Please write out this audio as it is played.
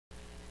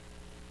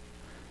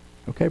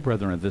Okay,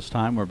 brethren, at this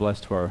time we're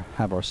blessed to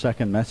have our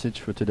second message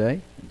for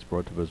today. It's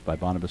brought to us by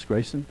Barnabas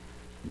Grayson.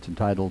 It's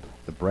entitled,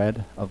 The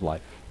Bread of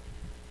Life.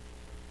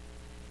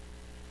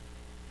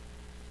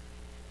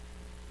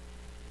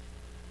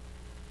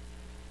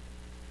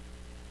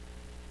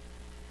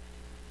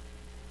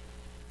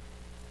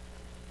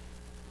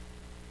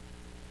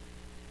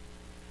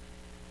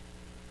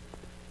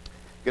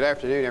 Good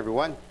afternoon,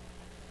 everyone.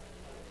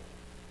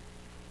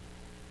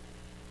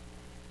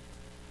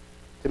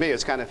 To me,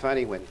 it's kind of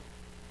funny when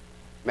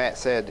Matt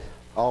said,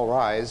 "All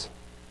rise."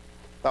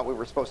 Thought we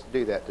were supposed to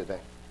do that today.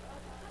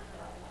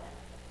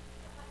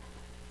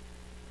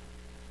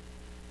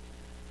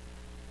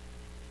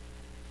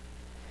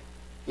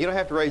 You don't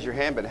have to raise your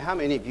hand, but how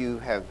many of you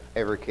have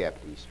ever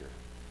kept Easter?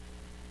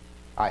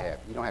 I have.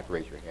 You don't have to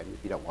raise your hand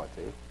if you don't want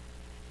to.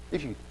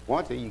 If you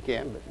want to, you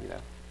can, but you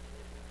know.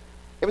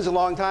 It was a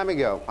long time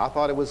ago. I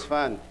thought it was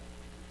fun.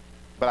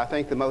 But I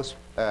think the most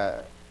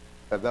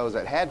of those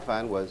that had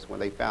fun was when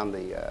they found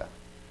the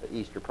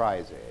Easter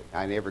prize egg.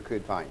 I never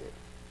could find it.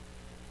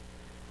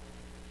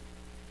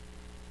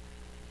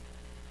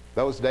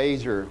 Those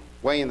days are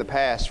way in the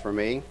past for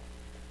me.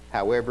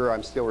 However,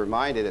 I'm still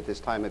reminded at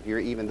this time of year,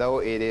 even though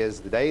it is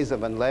the days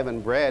of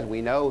unleavened bread,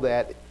 we know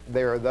that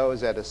there are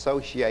those that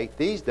associate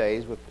these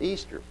days with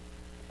Easter.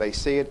 They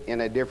see it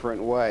in a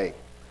different way.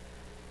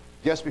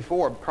 Just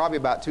before, probably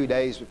about 2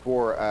 days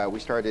before we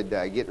started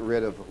getting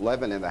rid of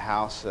leaven in the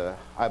house,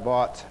 I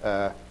bought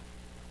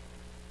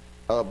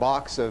a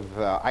box of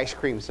ice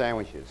cream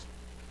sandwiches.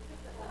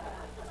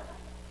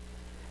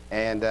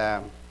 And,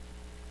 of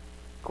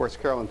course,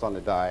 Carolyn's on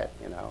the diet,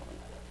 you know.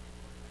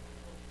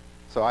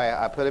 So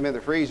I put them in the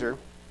freezer,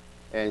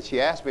 and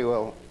she asked me,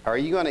 well, are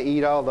you going to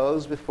eat all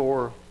those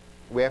before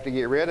we have to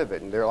get rid of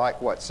it? And they're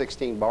like, what,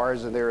 16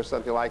 bars in there or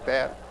something like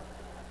that?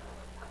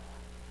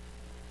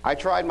 I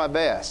tried my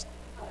best.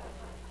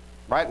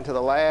 Right into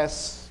the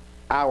last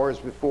hours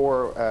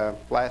before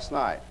last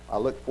night, I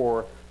looked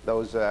for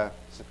those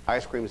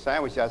ice cream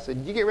sandwiches. I said,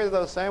 did you get rid of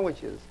those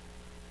sandwiches?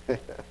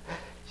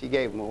 She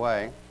gave them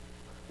away.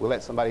 We'll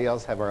let somebody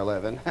else have our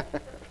leaven.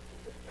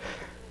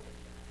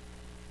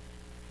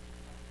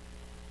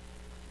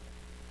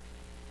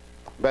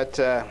 But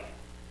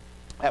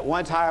at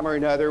one time or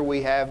another,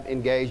 we have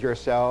engaged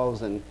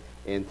ourselves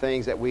in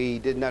things that we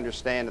didn't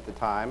understand at the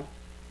time.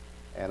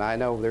 And I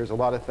know there's a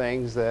lot of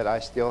things that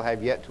I still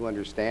have yet to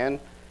understand.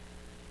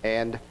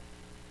 And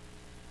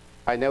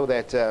I know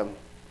that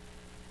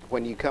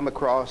when you come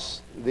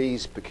across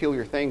these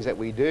peculiar things that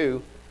we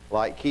do,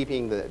 like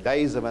keeping the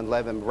days of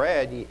unleavened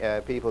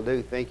bread, people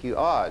do think you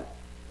odd.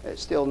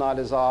 It's still not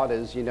as odd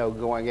as, you know,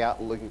 going out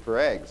and looking for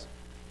eggs.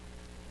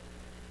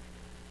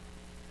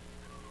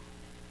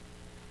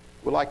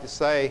 We'd like to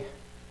say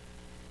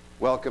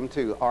welcome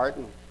to Art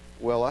and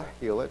Willa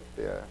Hewlett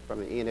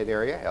from the Enid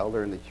area,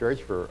 elder in the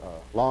church for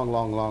a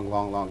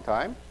long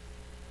time.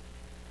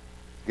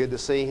 Good to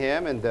see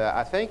him, and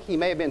I think he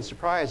may have been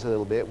surprised a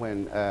little bit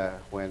when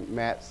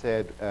Matt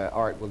said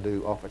Art will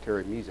do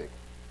offertory music.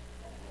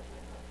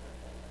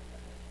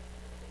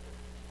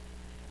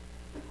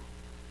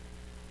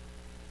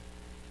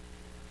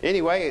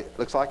 Anyway, it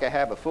looks like I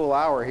have a full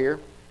hour here.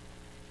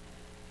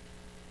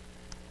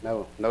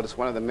 No, notice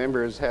one of the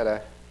members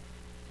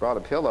brought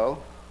a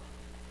pillow,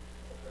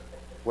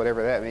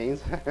 whatever that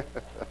means.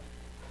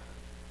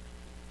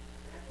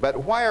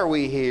 But why are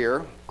we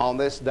here on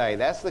this day?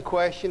 That's the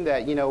question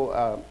that,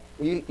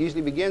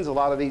 usually begins a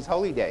lot of these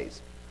holy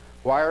days.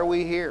 Why are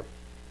we here?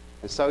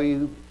 And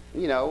so,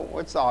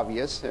 it's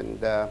obvious. And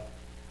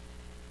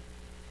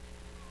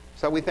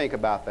so we think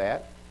about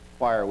that.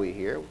 Why are we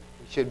here? We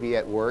should be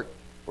at work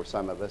for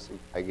some of us,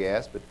 I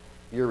guess. But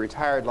if you're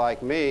retired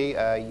like me,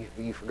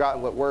 you've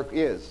forgotten what work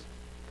is.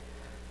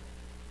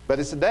 But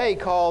it's a day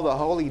called a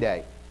holy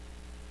day,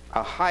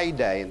 a high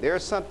day. And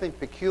there's something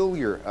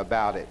peculiar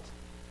about it.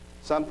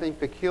 Something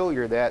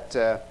peculiar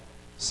that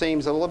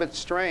seems a little bit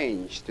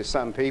strange to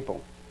some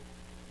people.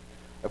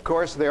 Of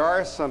course, there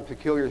are some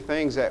peculiar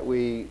things that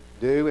we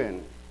do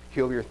and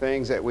peculiar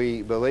things that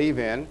we believe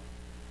in.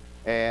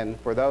 And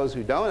for those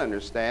who don't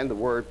understand, the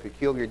word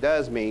peculiar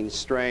does mean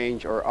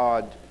strange or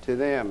odd to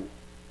them.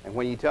 And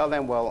when you tell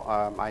them, well,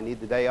 I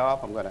need the day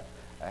off, I'm going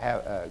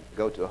to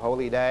go to a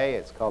holy day.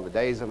 It's called the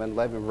Days of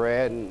Unleavened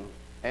Bread.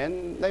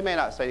 And they may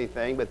not say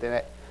anything, but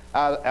then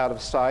out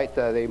of sight,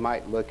 they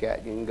might look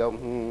at you and go,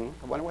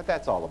 I wonder what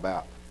that's all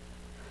about.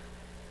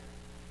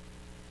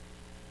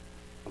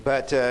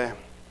 But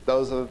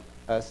those of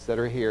us that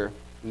are here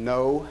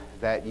know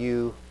that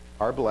you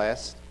are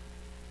blessed.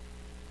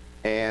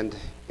 And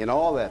in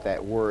all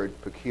that word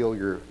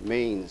peculiar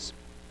means,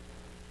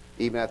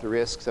 even at the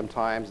risk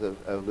sometimes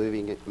of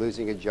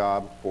losing a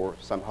job for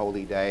some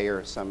holy day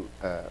or some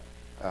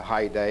a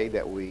high day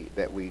that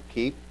we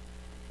keep.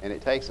 And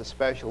it takes a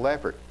special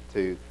effort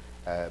to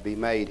be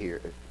made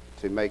here,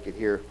 to make it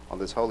here on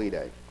this holy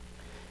day.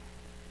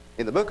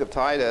 In the book of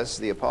Titus,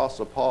 the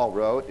Apostle Paul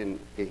wrote, and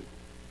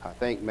I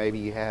think maybe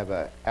you have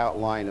an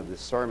outline of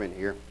this sermon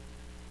here.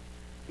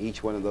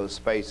 Each one of those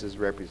spaces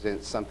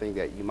represents something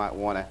that you might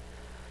want to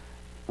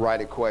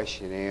write a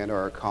question in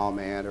or a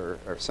comment or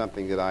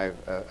something that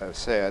I've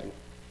said.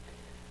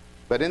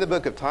 But in the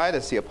book of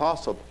Titus, the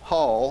Apostle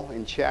Paul,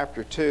 in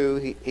chapter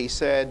 2, he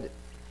said,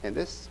 and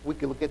this we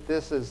can look at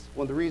this as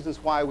one of the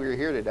reasons why we're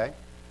here today.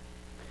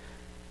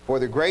 For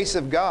the grace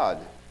of God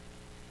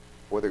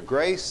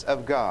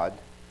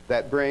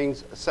that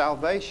brings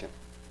salvation.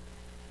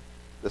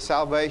 The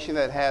salvation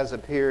that has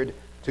appeared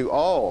to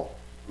all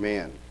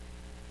men,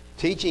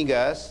 teaching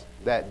us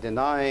that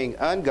denying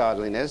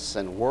ungodliness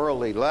and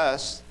worldly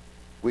lusts,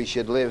 we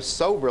should live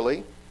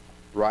soberly,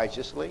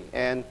 righteously,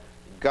 and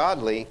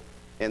godly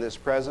in this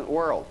present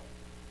world.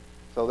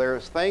 So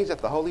there's things that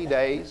the holy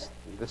days,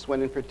 this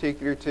one in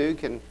particular too,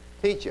 can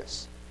teach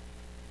us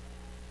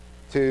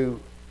to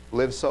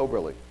live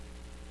soberly.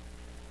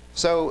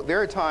 So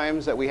there are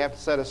times that we have to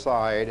set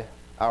aside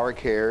our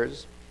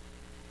cares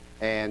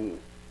and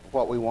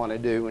what we want to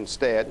do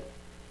instead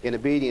in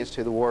obedience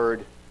to the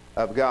Word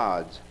of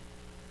God.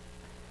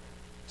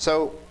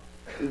 So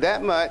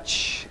that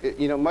much,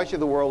 much of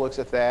the world looks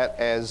at that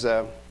as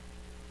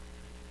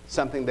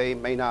something they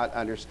may not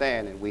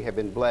understand, and we have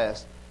been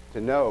blessed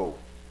to know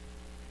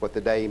what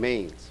the day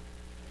means.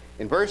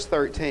 In verse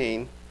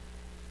 13,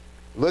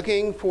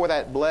 looking for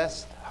that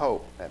blessed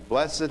hope,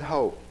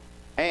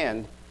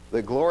 and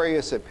the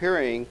glorious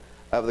appearing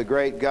of the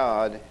great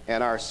God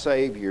and our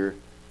Savior,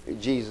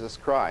 Jesus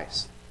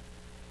Christ.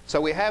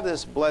 So we have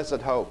this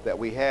blessed hope that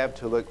we have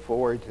to look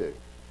forward to.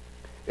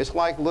 It's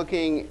like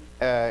looking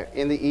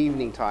in the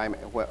evening time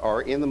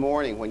or in the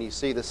morning when you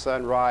see the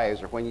sun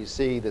rise or when you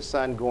see the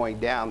sun going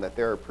down, that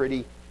there are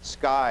pretty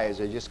skies.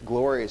 They're just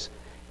glorious.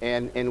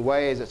 And in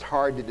ways it's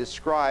hard to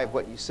describe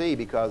what you see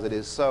because it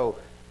is so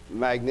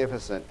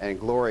magnificent and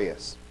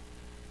glorious.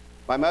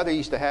 My mother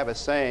used to have a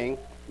saying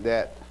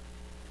that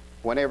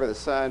whenever the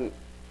sun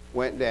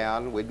went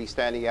down, we'd be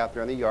standing out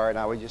there in the yard, and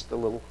I was just a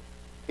little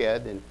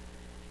kid, and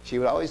she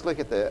would always look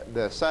at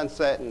the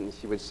sunset and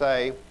she would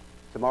say,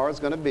 tomorrow's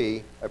going to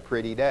be a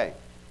pretty day.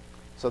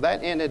 So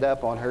that ended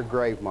up on her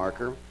grave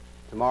marker.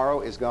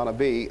 Tomorrow is going to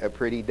be a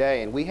pretty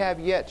day. And we have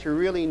yet to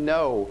really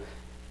know,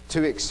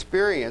 to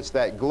experience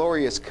that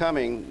glorious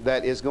coming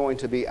that is going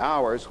to be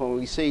ours when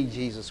we see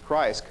Jesus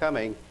Christ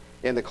coming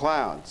in the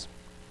clouds.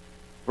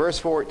 Verse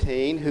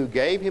 14, who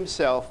gave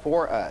himself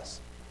for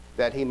us,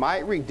 that he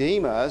might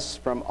redeem us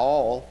from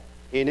all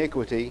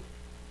iniquity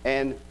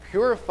and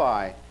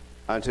purify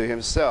unto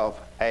himself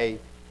a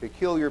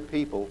peculiar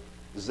people,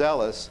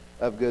 zealous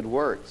of good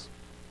works.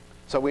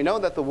 So we know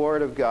that the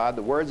Word of God,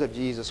 the words of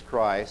Jesus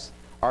Christ,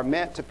 are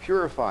meant to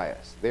purify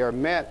us. They are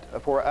meant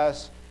for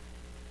us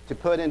to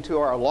put into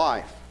our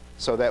life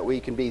so that we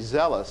can be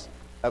zealous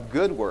of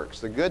good works,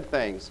 the good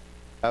things,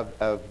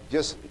 of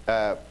just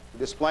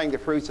displaying the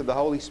fruits of the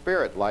Holy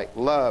Spirit, like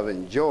love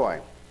and joy.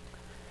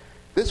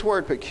 This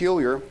word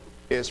peculiar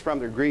is from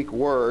the Greek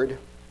word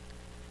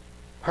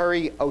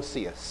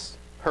periousios,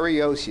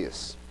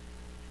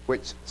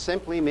 which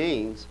simply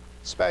means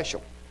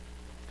special.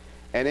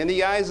 And in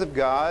the eyes of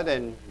God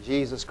and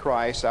Jesus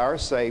Christ, our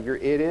Savior,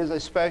 it is a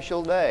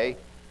special day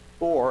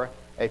for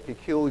a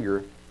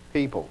peculiar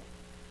people.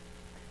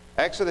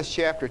 Exodus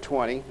chapter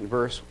 20,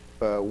 verse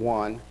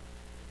 1,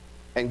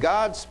 and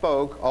God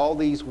spoke all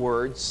these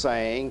words,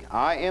 saying,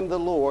 I am the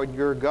Lord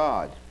your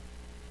God,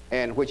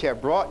 and which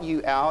have brought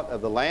you out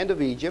of the land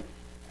of Egypt,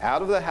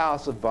 out of the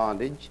house of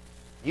bondage.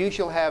 You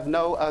shall have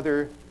no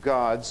other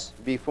gods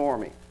before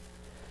me.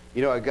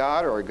 You know, a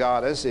god or a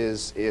goddess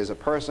is a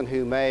person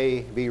who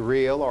may be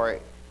real or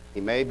he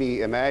may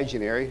be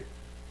imaginary,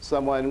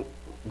 someone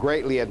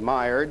greatly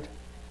admired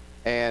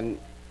and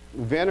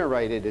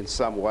venerated in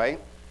some way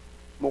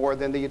more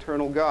than the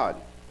eternal God.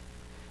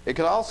 It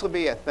could also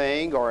be a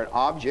thing or an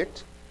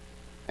object,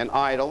 an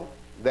idol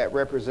that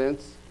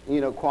represents,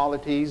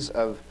 qualities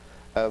of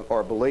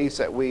or beliefs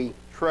that we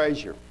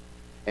treasure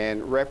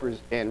and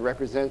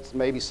represents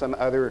maybe some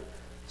other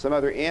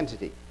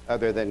entity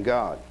other than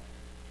God.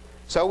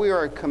 So we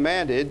are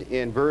commanded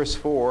in verse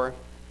 4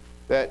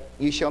 that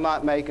you shall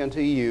not make unto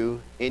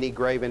you any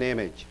graven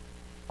image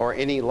or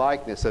any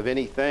likeness of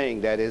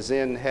anything that is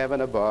in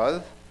heaven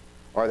above,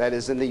 or that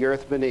is in the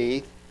earth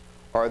beneath,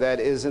 or that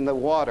is in the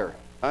water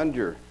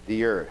under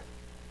the earth.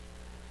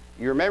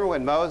 You remember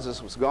when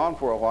Moses was gone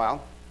for a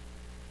while,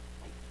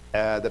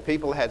 the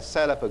people had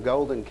set up a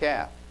golden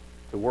calf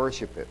to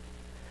worship it.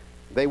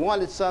 They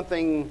wanted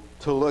something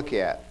to look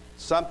at,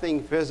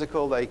 something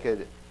physical they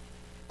could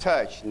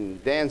touch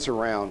and dance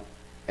around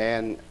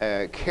and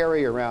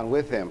carry around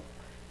with them.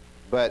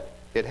 But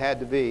it had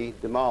to be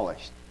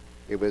demolished.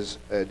 It was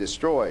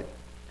destroyed.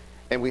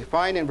 And we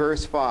find in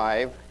verse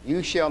 5,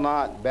 you shall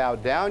not bow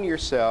down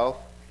yourself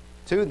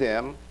to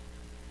them,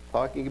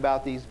 talking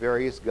about these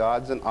various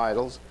gods and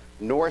idols,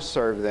 nor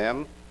serve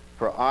them,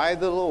 for I,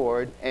 the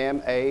Lord,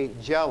 am a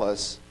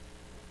jealous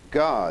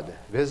God,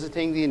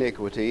 visiting the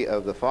iniquity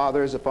of the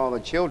fathers upon the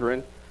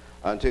children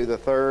unto the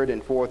third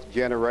and fourth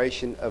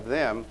generation of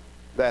them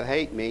that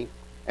hate me,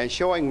 and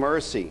showing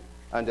mercy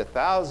unto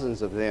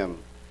thousands of them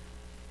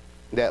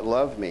that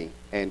love me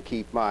and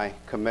keep my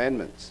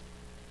commandments.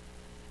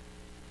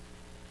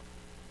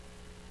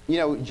 You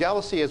know,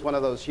 jealousy is one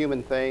of those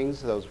human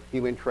things, those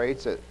human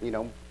traits that,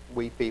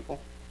 we people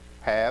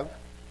have.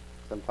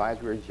 Sometimes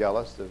we're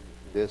jealous of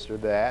this or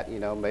that.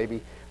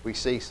 Maybe we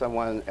see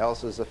someone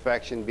else's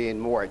affection being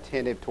more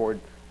attentive toward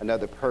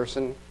another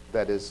person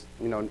that is,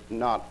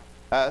 not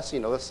us.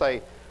 Let's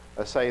say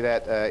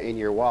that in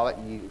your wallet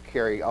you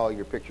carry all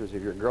your pictures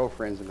of your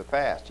girlfriends in the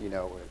past,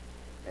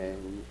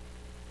 and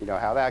you know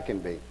how that can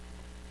be.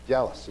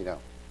 Jealous,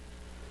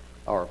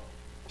 Or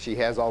she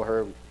has all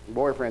her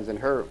boyfriends in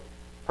her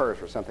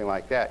purse or something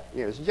like that.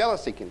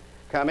 Jealousy can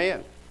come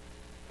in.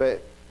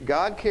 But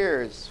God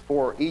cares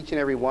for each and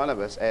every one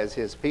of us as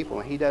His people,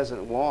 and He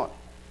doesn't want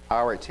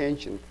our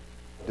attention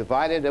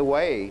divided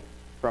away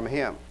from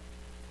Him.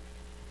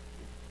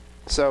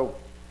 So,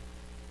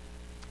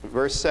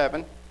 verse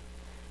 7,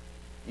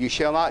 you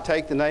shall not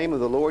take the name of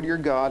the Lord your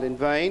God in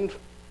vain,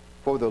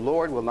 for the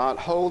Lord will not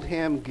hold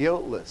him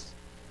guiltless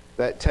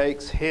that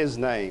takes His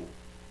name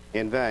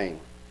in vain.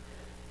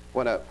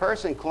 When a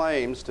person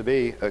claims to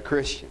be a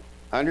Christian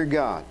under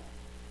God,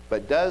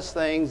 but does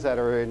things that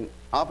are in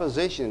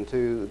opposition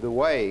to the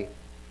way,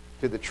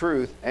 to the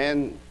truth,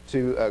 and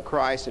to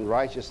Christ in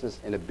righteousness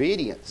and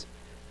obedience,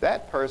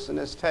 that person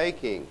is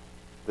taking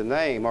the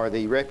name or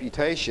the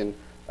reputation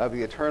of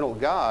the eternal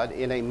God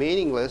in a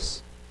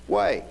meaningless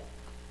way.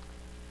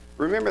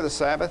 Remember the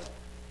Sabbath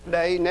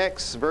day,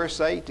 next,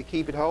 verse 8, to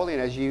keep it holy.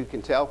 And as you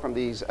can tell from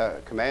these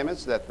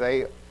commandments, that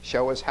they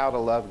show us how to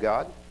love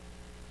God.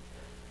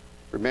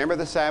 Remember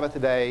the Sabbath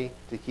day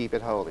to keep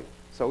it holy.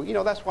 So,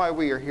 that's why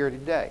we are here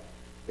today.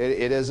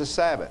 It is a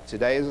Sabbath.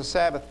 Today is a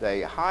Sabbath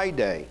day, a high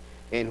day,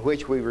 in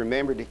which we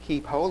remember to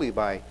keep holy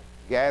by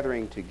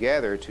gathering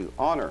together to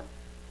honor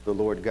the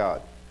Lord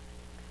God.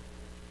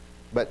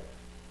 But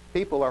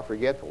people are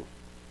forgetful.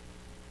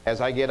 As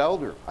I get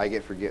older, I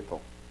get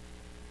forgetful.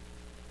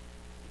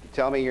 You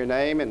tell me your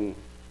name, and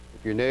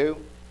if you're new,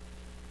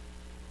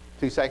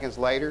 2 seconds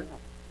later,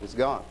 it's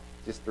gone.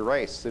 Just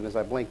erased as soon as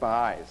I blink my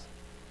eyes.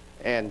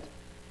 And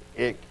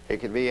it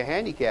can be a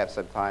handicap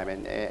sometime,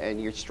 and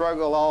you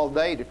struggle all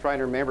day to try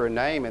to remember a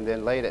name, and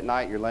then late at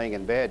night you're laying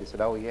in bed and said,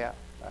 oh yeah.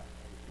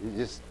 You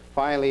just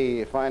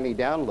finally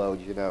download,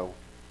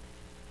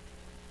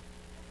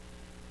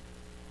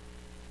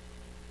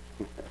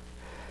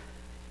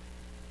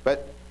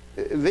 But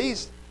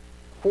these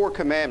 4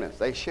 commandments,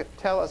 they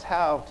tell us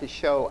how to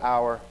show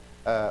our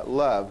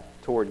love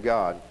toward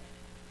God.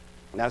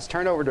 Now let's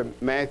turn over to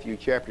Matthew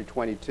chapter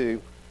 22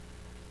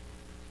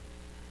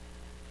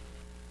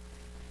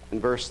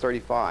 and verse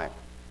 35.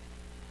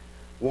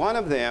 One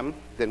of them,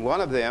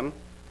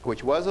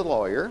 which was a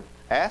lawyer,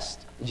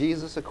 asked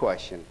Jesus a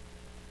question,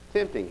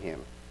 tempting him,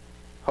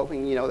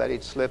 hoping, that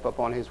he'd slip up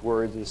on his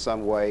words in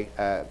some way,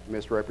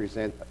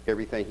 misrepresent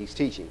everything he's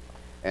teaching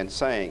and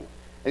saying.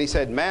 And he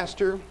said,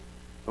 Master,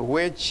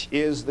 which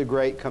is the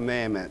great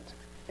commandment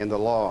in the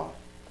law?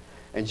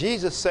 And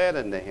Jesus said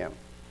unto him,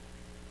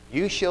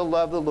 you shall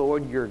love the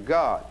Lord your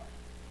God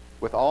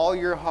with all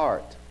your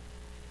heart,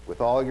 with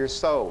all your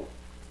soul,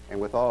 and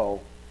with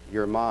all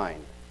your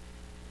mind.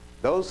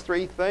 Those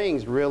 3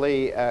 things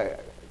really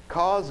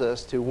cause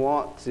us to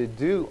want to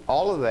do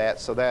all of that,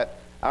 so that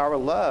our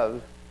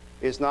love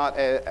is not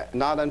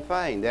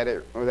unfeigned,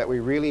 that we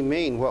really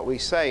mean what we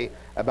say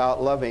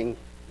about loving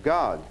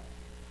God.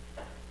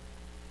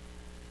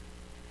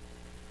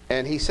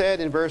 And he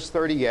said in verse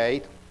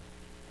 38,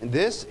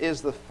 this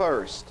is the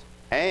first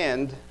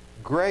and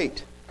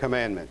great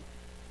commandment.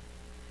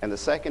 And the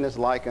second is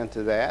like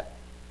unto that,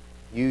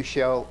 you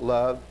shall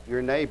love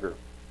your neighbor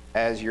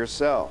as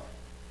yourself.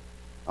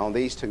 On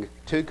these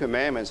 2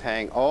 commandments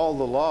hang all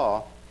the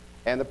law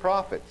and the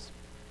prophets.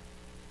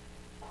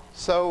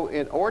 So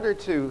in order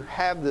to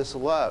have this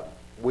love,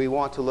 we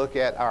want to look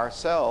at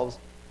ourselves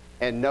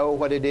and know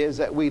what it is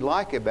that we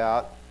like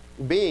about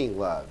being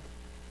loved.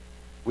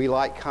 We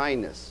like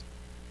kindness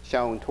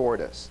shown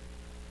toward us.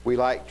 We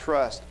like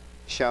trust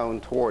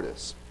shown toward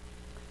us.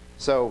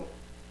 So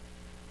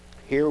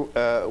here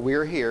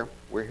we're here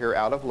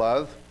out of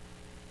love,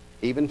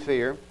 even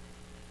fear,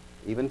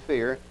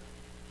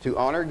 to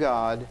honor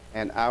God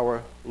and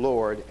our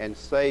Lord and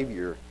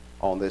Savior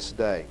on this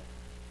day.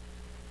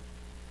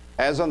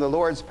 As on the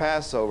Lord's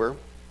Passover,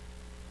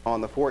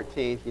 on the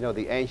 14th,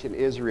 the ancient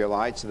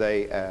Israelites,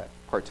 they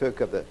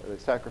partook of the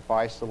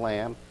sacrifice of the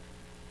lamb.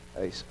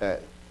 They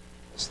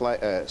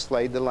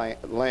slayed the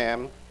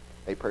lamb.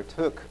 They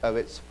partook of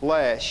its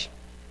flesh.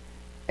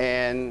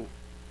 And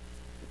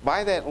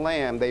by that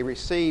lamb, they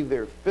received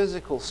their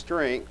physical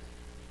strength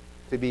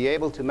to be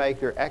able to make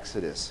their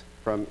exodus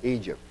from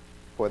Egypt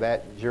for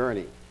that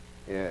journey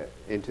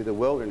into the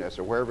wilderness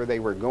or wherever they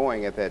were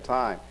going at that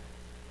time.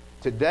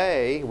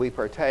 Today, we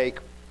partake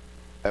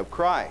of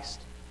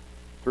Christ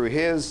through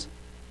His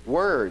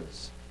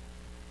words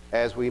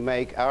as we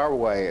make our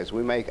way, as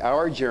we make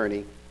our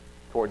journey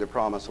toward the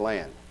promised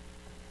land.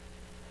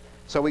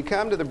 So we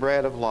come to the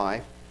bread of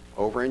life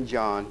over in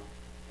John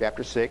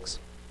chapter 6.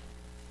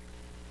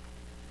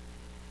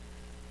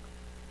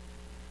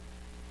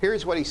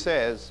 Here's what He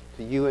says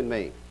to you and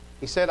me.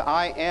 He said,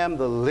 I am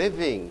the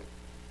living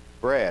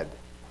bread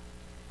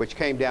which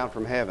came down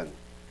from heaven.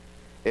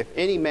 If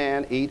any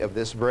man eat of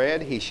this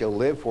bread, he shall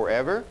live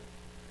forever.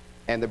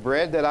 And the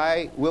bread that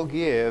I will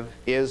give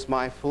is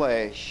my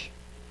flesh,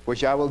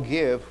 which I will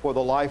give for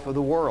the life of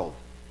the world.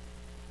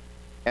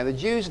 And the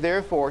Jews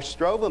therefore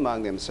strove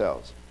among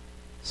themselves,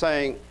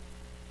 saying,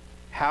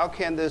 how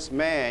can this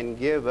man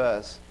give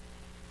us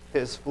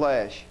his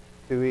flesh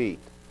to eat?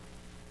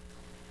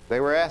 They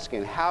were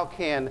asking, how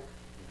can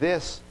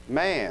this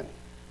man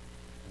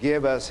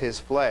give us his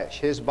flesh,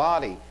 his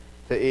body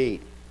to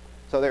eat?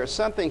 So there's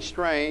something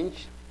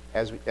strange,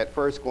 at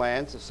first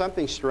glance,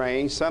 something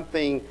strange,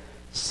 something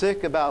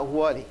sick about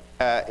what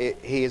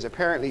he is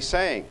apparently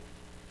saying.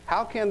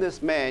 How can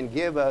this man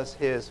give us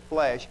his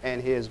flesh and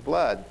his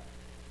blood?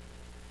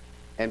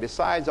 And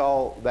besides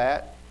all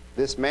that,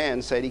 this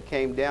man said he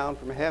came down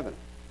from heaven.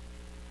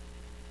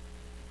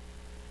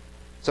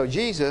 So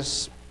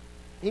Jesus,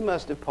 he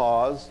must have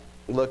paused,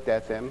 looked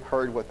at them,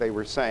 heard what they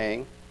were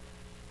saying,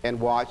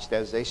 and watched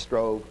as they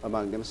strove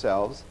among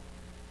themselves.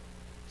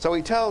 So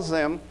he tells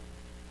them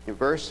in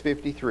verse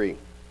 53,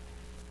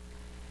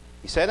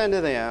 he said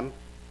unto them,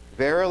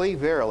 verily,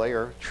 verily,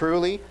 or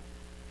truly,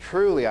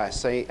 truly I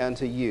say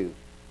unto you,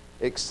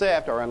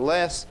 except or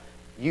unless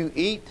you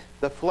eat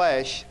the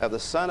flesh of the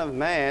Son of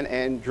Man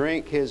and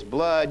drink his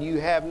blood, you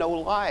have no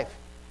life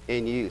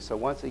in you. So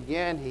once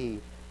again, he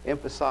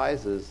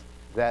emphasizes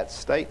that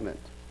statement.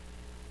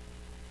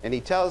 And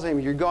he tells him,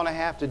 you're going to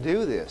have to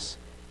do this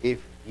if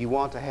you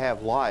want to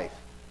have life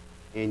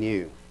in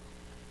you.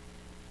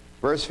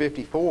 Verse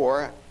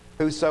 54,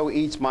 whoso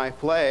eats my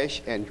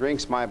flesh and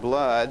drinks my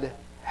blood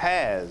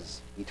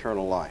has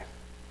eternal life,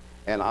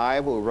 and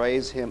I will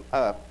raise him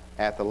up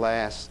at the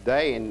last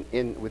day.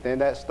 And within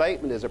that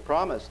statement is a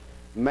promise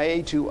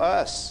made to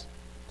us,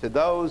 to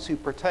those who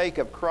partake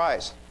of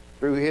Christ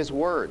through his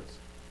words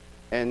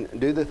and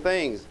do the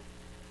things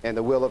and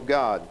the will of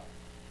God.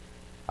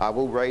 I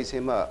will raise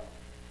him up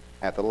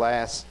at the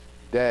last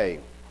day.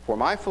 For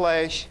my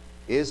flesh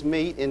is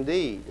meat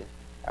indeed,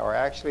 or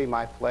actually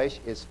my flesh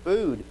is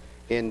food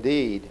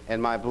indeed,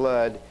 and my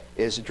blood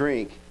is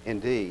drink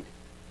indeed.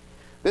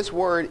 This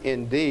word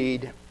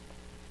indeed,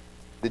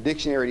 the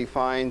dictionary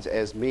defines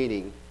as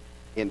meaning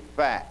in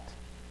fact,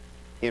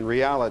 in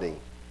reality,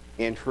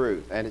 in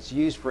truth. And it's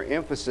used for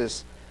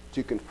emphasis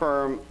to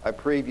confirm a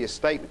previous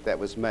statement that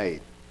was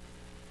made.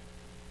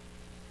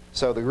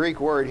 So the Greek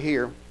word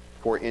here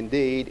for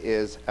indeed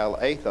is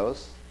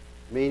aleithos,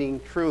 meaning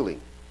truly.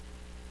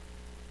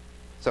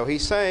 So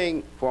he's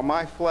saying, for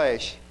my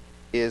flesh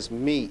is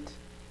meat,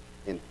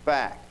 in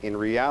fact, in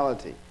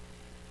reality.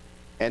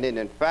 And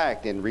in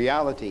fact, in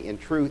reality, in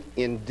truth,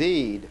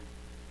 indeed,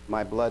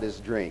 my blood is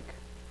drink.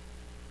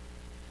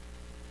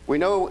 We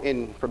know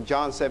from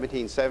John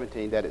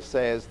 17:17 that it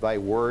says, thy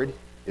word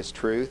is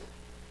truth.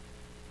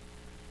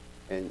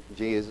 And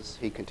Jesus,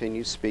 he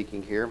continues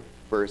speaking here.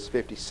 Verse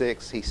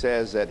 56, he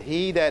says that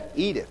he that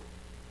eateth,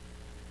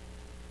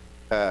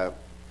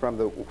 from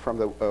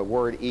the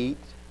word eat,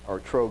 or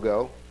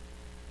trogo,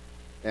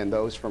 and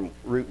those from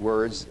root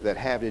words that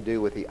have to do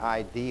with the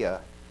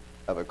idea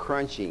of a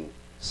crunching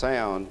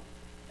sound,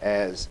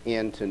 as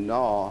in to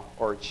gnaw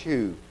or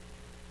chew.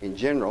 In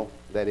general,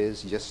 that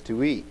is just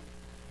to eat.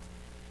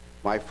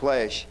 My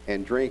flesh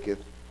and drinketh,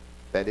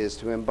 that is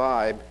to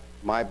imbibe,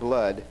 my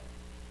blood,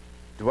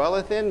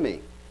 dwelleth in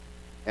me,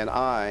 and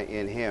I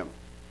in him.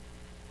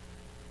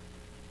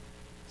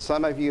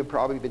 Some of you have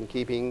probably been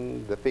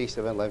keeping the Feast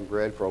of Unleavened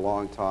Bread for a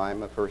long time.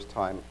 The first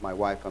time my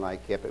wife and I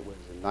kept it was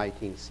in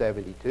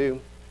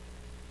 1972.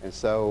 And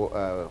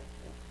so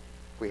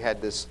we had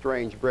this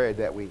strange bread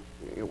that we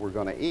were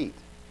going to eat.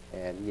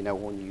 And, you know,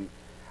 when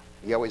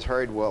you always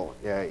heard, well,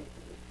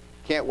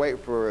 can't wait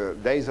for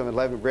days of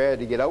unleavened bread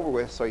to get over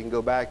with so you can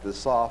go back to the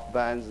soft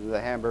buns and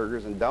the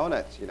hamburgers and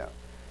donuts, you know.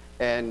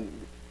 And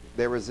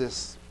there was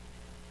this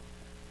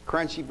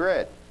crunchy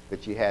bread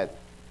that you had.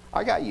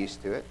 I got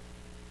used to it.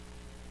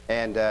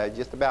 And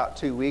just about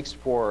 2 weeks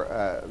before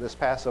this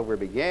Passover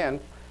began,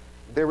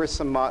 there were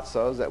some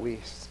matzos that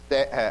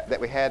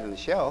we had in the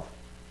shelf,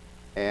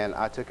 and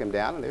I took them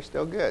down, and they're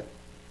still good.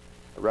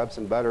 I rubbed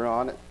some butter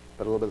on it,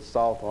 put a little bit of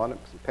salt on it,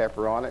 some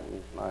pepper on it,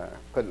 and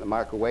put it in the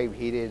microwave,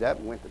 heated it up,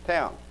 and went to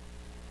town.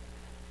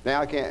 Now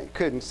I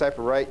couldn't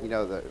separate, you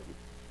know, the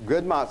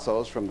good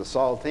matzos from the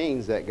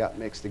saltines that got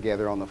mixed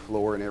together on the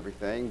floor and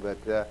everything,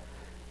 but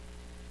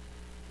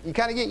you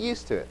kind of get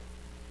used to it.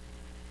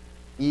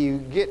 You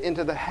get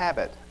into the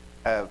habit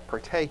of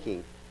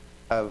partaking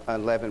of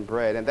unleavened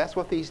bread, and that's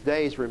what these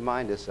days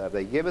remind us of.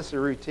 They give us a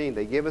routine.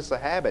 They give us a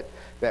habit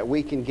that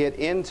we can get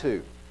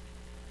into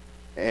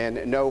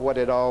and know what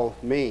it all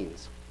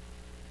means.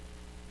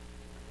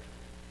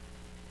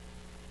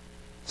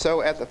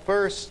 So at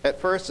first,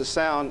 the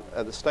sound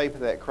of the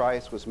statement that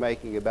Christ was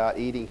making about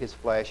eating his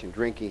flesh and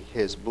drinking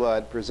his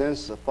blood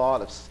presents the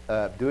thought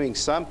of doing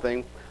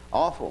something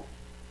awful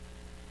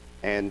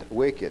and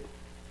wicked.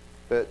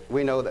 But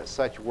we know that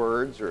such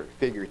words are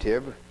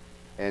figurative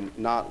and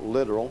not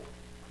literal.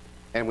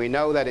 And we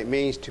know that it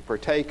means to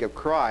partake of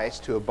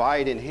Christ, to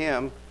abide in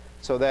him,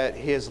 so that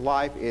his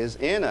life is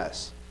in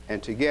us,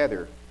 and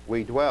together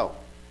we dwell.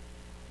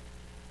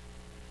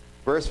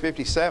 verse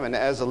 57,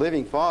 as the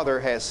living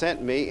Father has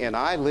sent me, and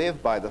I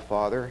live by the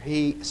Father,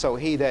 so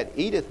he that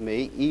eateth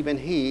me, even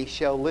he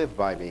shall live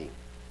by me.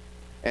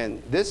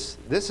 And this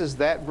is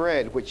that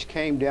bread which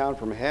came down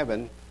from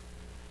heaven,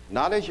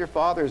 not as your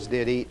fathers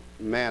did eat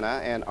manna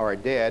and are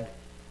dead.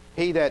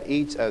 He that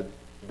eats of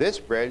this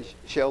bread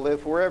shall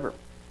live forever.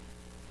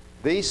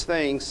 These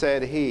things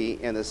said he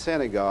in the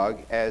synagogue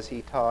as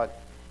he taught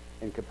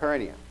in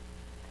Capernaum.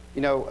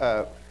 You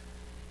know,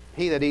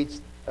 he that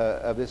eats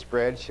of this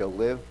bread shall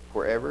live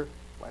forever.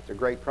 Well, that's a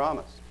great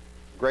promise.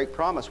 Great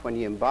promise when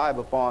you imbibe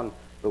upon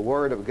the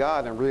Word of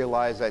God and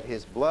realize that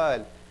His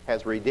blood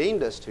has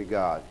redeemed us to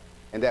God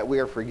and that we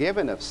are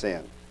forgiven of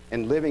sin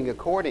and living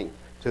according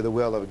to the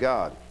will of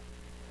God.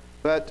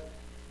 But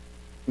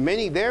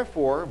many,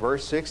 therefore,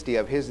 verse 60,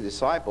 of His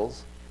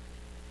disciples,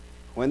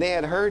 when they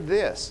had heard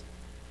this,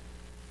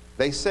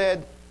 they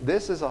said,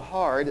 "This is a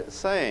hard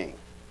saying.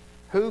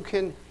 Who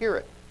can hear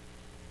it?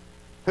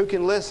 Who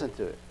can listen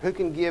to it? Who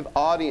can give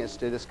audience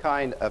to this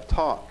kind of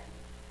talk?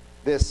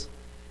 This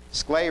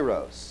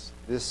skleros,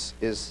 this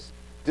is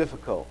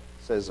difficult,"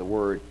 says the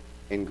word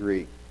in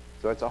Greek.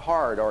 So it's a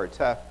hard or a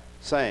tough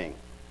saying.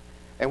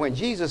 And when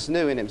Jesus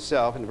knew in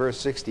Himself, in verse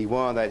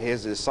 61, that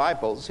His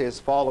disciples, His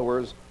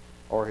followers,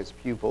 or His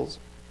pupils,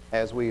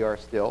 as we are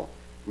still,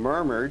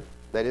 murmured,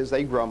 that is,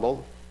 they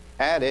grumbled,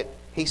 at it,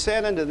 He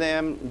said unto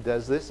them,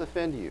 "Does this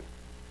offend you?"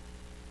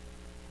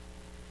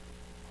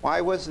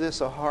 Why was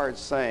this a hard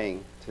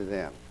saying to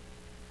them?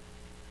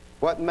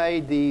 What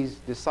made these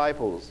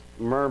disciples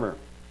murmur?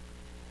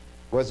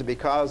 Was it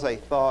because they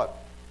thought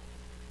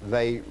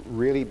they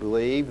really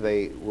believed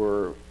they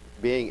were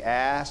being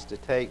asked to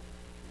take,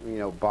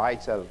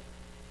 bites out of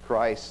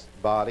Christ's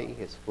body,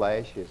 His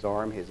flesh, His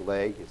arm, His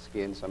leg, His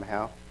skin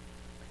somehow?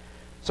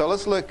 So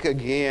let's look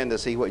again to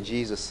see what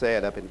Jesus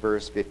said up in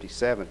verse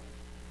 57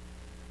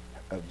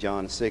 of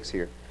John 6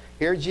 here.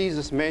 Here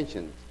Jesus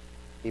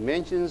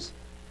mentions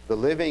the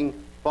living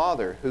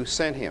Father who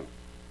sent Him.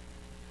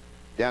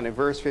 Down in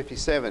verse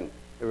 57,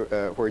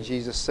 where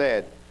Jesus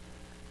said,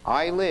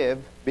 "I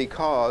live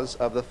because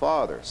of the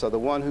Father. So the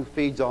one who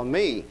feeds on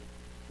me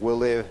will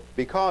live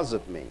because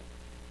of me."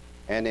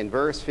 And in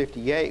verse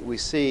 58, we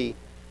see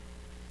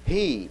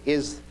He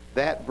is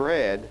that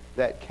bread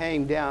that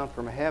came down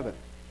from heaven.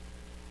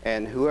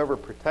 And whoever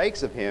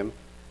partakes of Him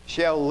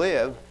shall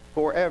live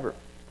forever.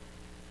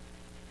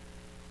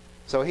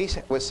 So He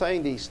was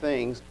saying these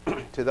things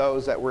to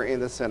those that were in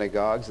the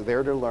synagogues,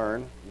 there to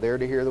learn, there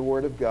to hear the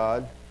Word of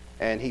God,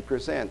 and He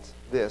presents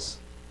this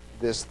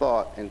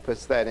thought and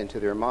puts that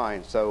into their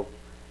mind. So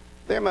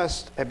there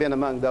must have been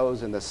among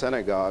those in the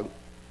synagogue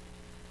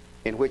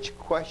in which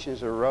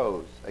questions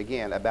arose,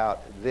 again,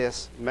 about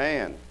this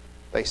man.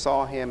 They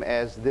saw Him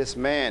as this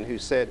man who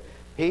said,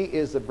 He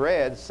is the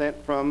bread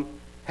sent from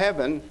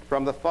heaven,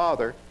 from the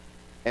Father,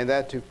 and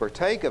that to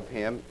partake of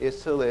Him is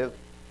to live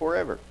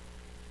forever.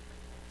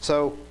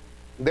 So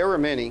there were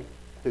many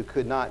who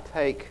could not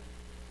take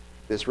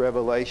this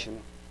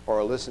revelation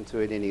or listen to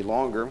it any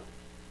longer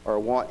or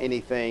want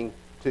anything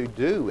to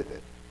do with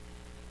it.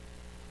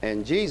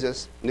 And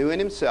Jesus knew in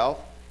Himself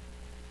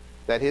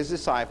that His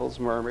disciples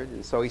murmured,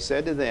 and so He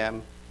said to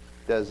them,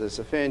 "Does this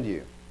offend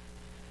you?"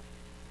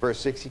 Verse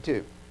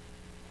 62,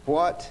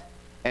 What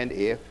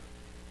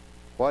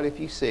if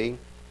you see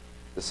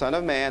the Son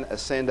of Man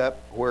ascend up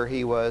where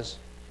He was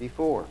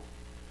before?"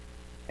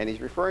 And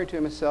He's referring to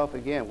Himself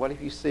again. What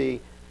if you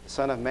see the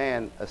Son of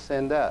Man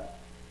ascend up?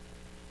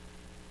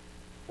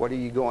 What are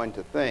you going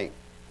to think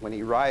when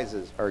He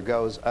rises or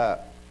goes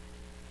up?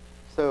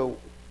 So,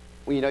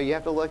 you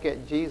have to look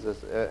at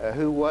Jesus.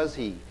 Who was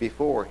He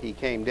before He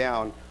came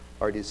down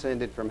or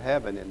descended from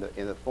heaven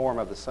in the form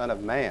of the Son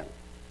of Man?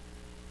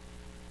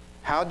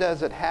 How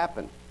does it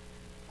happen?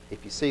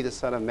 If you see the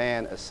Son of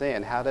Man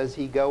ascend, how does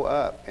He go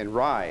up and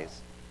rise?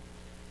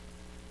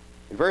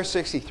 In verse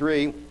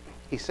 63,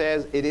 He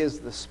says, "It is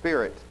the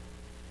Spirit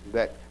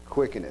that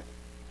quickeneth.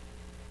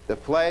 The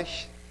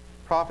flesh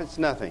profits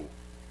nothing.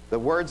 The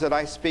words that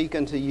I speak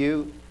unto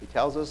you," He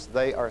tells us,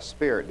 "they are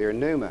spirit." They're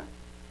pneuma.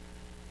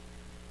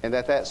 And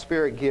that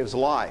Spirit gives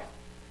life.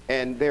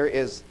 And there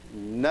is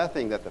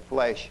nothing that the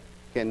flesh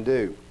can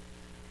do.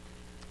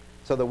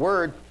 So the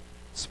word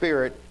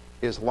Spirit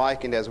is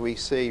likened, as we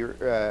see,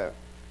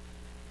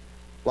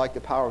 like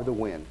the power of the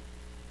wind.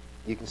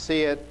 You can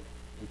see it,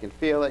 you can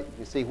feel it, you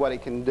can see what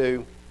it can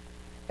do.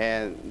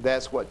 And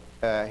that's what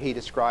He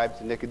described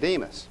to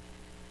Nicodemus.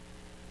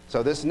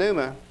 So this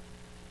pneuma,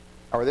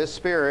 or this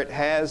Spirit,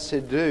 has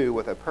to do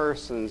with a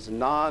person's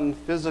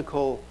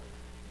non-physical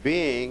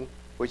being,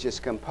 which is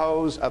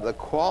composed of the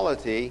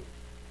quality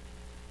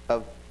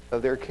of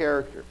their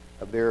character,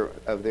 of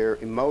their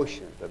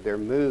emotions, of their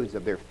moods,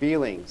 of their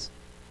feelings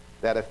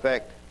that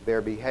affect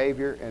their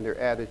behavior and their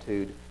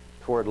attitude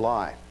toward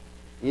life.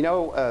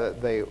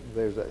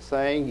 There's a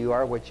saying, "You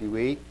are what you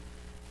eat."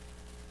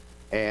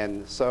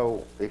 And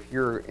so if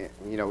you're,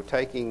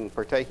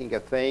 partaking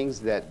of things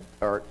that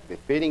are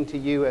befitting to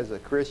you as a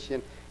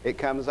Christian, it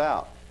comes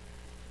out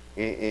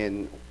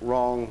in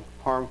wrong,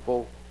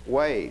 harmful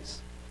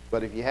ways.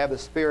 But if you have the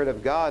Spirit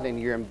of God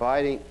and you're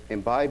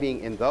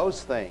imbibing in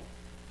those things,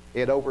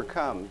 it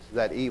overcomes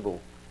that evil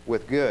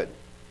with good.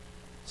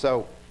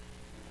 So,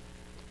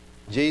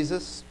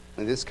 Jesus,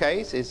 in this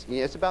case,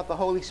 it's about the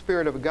Holy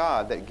Spirit of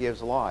God that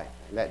gives life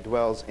and that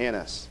dwells in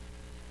us.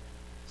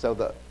 So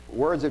the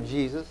words of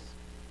Jesus,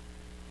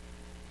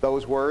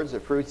 those words, the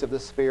fruits of the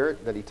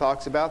Spirit that he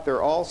talks about,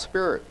 they're all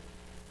Spirit.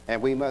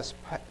 And we must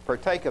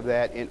partake of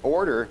that in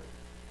order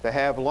to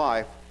have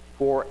life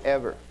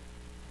forever.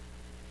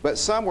 But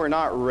some were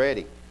not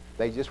ready.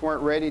 They just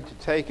weren't ready to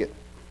take it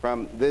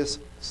from this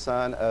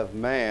Son of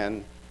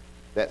Man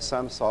that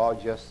some saw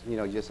just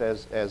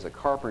as a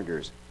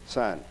carpenter's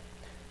son.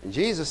 And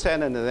Jesus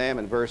said unto them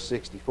in verse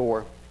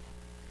 64,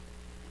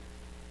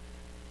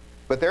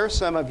 "But there are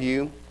some of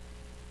you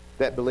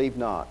that believe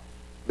not."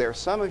 There are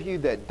some of you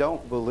that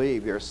don't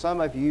believe. There are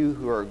some of you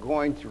who are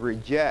going to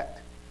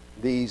reject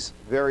these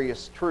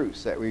various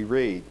truths that we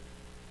read.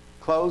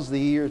 Close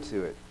the ear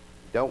to it.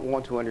 Don't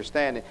want to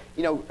understand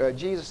it.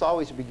 Jesus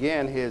always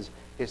began his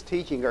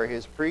teaching or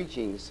his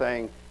preaching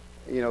saying,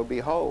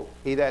 "Behold,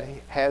 he that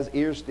has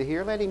ears to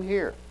hear, let him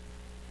hear."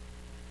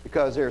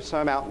 Because there are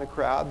some out in the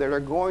crowd that are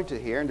going to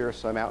hear, and there are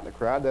some out in the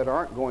crowd that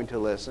aren't going to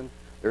listen.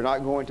 They're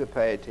not going to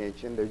pay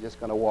attention. They're just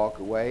going to walk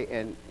away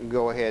and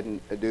go ahead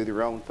and do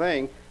their own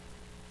thing.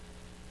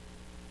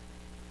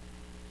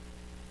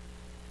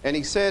 And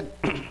he said,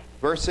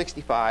 verse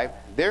 65,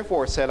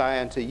 "Therefore said I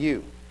unto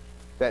you,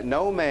 that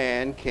no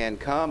man can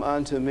come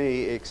unto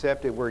me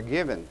except it were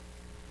given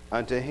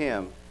unto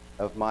him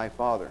of my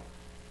Father."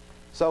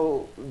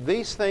 So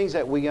these things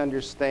that we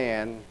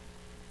understand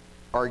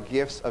are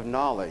gifts of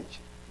knowledge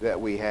that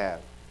we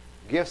have.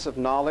 Gifts of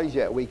knowledge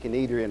that we can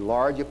either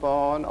enlarge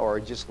upon or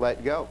just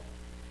let go.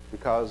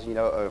 Because,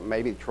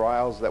 maybe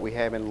trials that we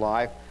have in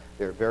life,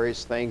 there are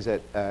various things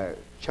that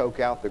choke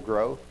out the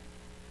growth.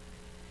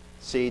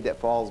 Seed that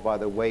falls by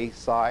the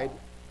wayside.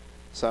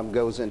 Some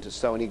goes into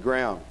stony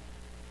ground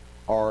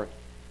or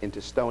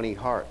into stony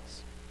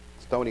hearts.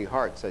 Stony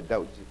hearts that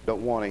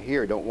don't want to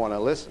hear, don't want to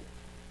listen.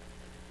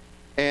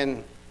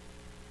 And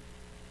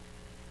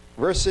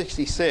verse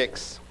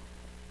 66,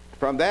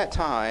 from that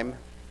time,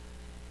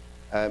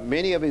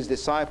 many of his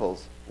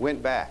disciples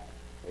went back.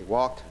 They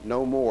walked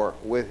no more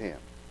with him.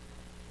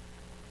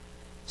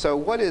 So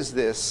what is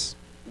this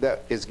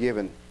that is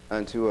given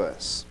unto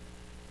us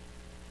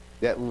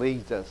that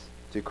leads us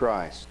to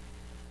Christ?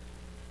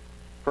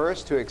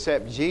 First, to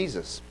accept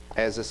Jesus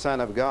as the Son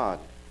of God.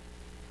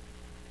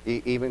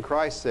 Even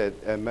Christ said,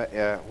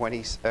 when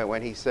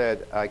he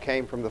said, "I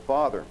came from the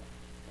Father,"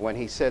 when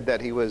he said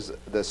that he was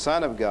the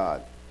Son of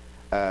God,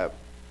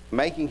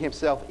 making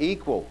himself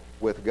equal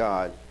with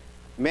God,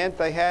 meant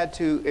they had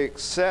to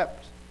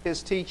accept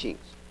his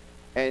teachings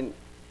and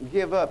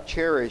give up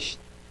cherished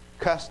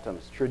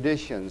customs,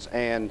 traditions,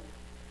 and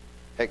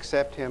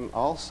accept him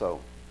also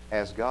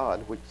as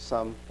God, which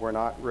some were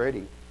not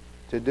ready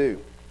to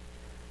do.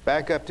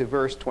 Back up to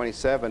verse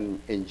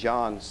 27 in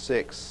John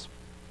 6.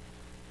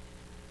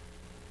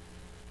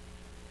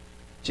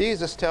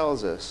 Jesus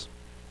tells us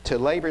to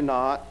labor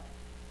not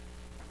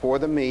for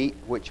the meat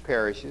which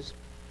perishes,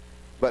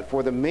 but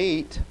for the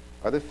meat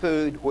or the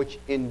food which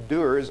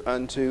endures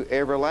unto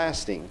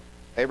everlasting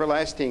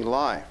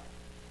life,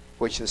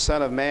 which the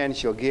Son of Man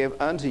shall give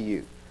unto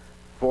you.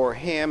 For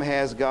him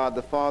has God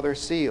the Father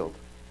sealed.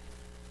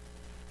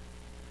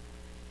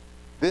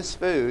 This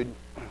food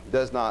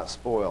does not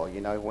spoil.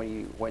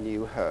 When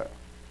you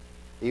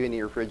even in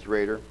your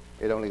refrigerator,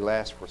 it only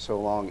lasts for so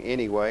long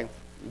anyway,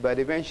 but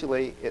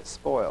eventually it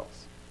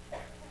spoils.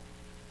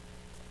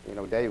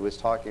 David was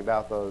talking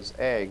about those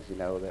eggs,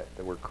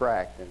 that were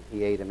cracked, and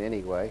he ate them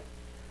anyway,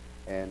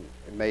 and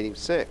it made him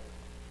sick.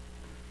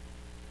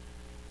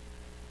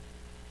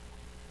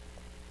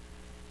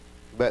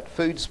 But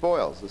food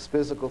spoils. This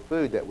physical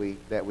food that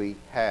we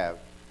have,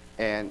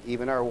 and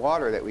even our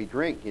water that we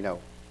drink,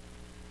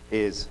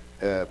 is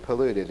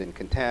polluted and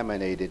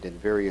contaminated in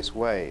various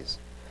ways.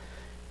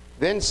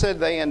 Then said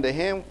they unto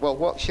him, "Well,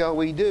 what shall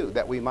we do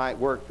that we might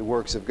work the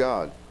works of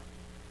God?"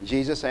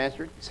 Jesus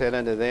answered, said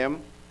unto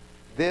them,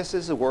 "This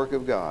is the work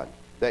of God,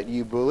 that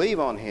you believe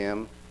on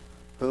him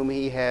whom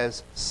he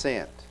has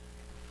sent."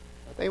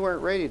 But they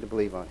weren't ready to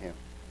believe on him.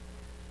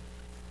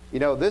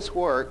 This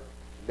work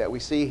that we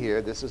see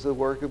here, this is the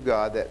work of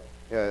God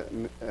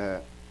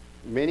that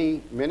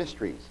many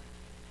ministries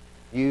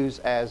use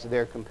as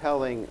their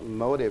compelling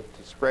motive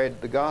to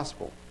spread the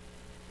gospel.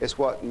 It's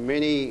what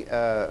many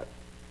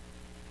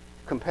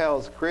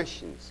compels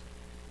Christians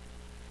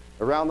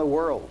around the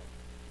world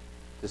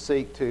to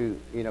seek to,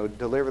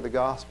 deliver the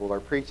gospel or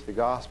preach the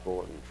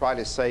gospel and try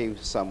to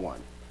save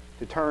someone,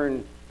 to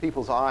turn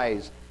people's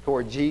eyes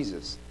toward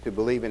Jesus, to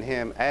believe in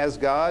him as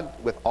God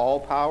with all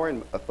power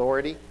and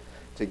authority,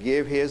 to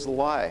give his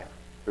life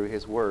through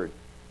his word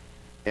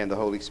and the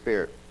Holy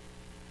Spirit.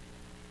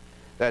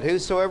 That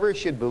whosoever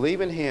should believe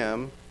in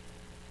him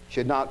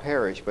should not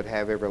perish, but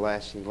have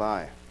everlasting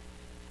life.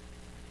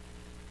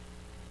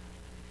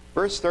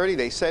 Verse 30,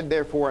 they said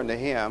therefore unto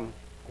him,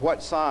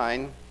 "What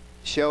sign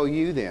show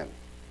you then,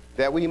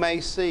 that we may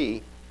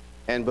see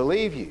and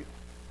believe you.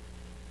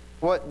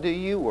 What do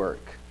you work?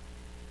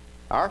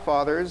 Our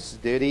fathers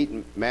did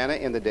eat manna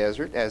in the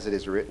desert, as it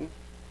is written.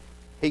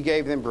 He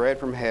gave them bread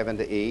from heaven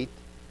to eat.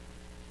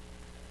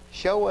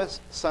 Show us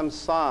some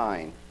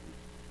sign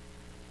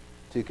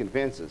to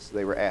convince us,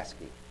 they were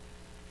asking.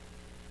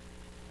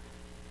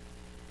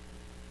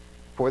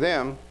 For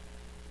them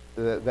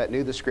that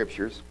knew the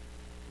Scriptures,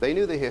 they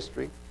knew the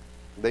history,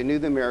 they knew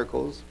the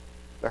miracles,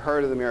 they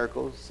heard of the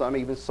miracles, some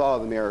even saw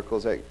the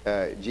miracles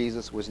that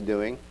Jesus was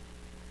doing.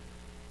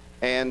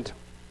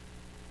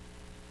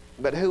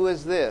 But who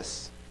is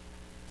this?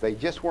 They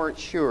just weren't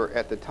sure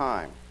at the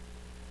time.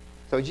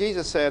 So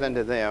Jesus said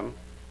unto them,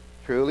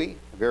 Truly,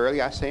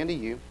 verily, I say unto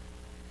you,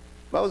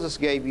 Moses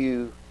gave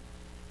you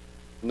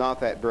not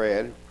that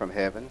bread from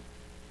heaven,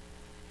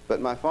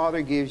 but my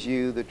Father gives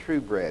you the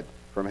true bread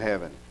from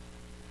heaven.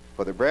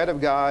 For the bread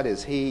of God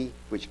is he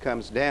which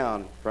comes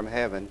down from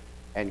heaven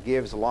and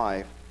gives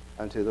life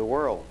unto the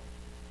world.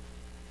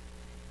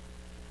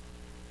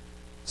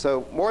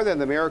 So more than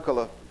the miracle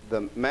of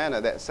the manna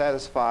that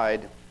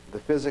satisfied the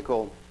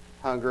physical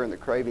hunger and the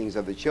cravings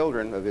of the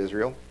children of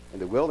Israel in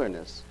the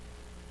wilderness,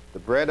 the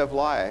bread of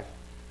life,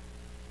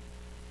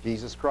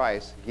 Jesus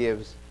Christ,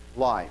 gives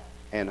life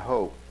and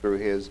hope through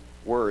his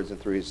words and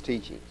through his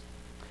teachings.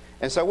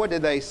 And so what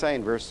did they say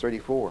in verse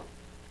 34?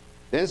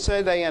 Then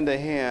said they unto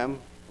him,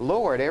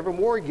 Lord,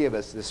 evermore give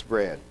us this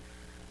bread.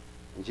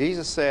 And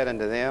Jesus said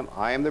unto them,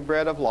 I am the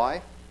bread of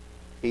life.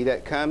 He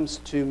that comes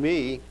to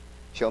me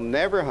shall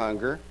never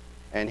hunger,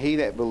 and he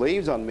that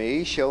believes on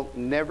me shall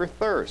never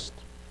thirst.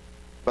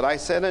 But I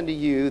said unto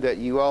you that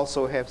you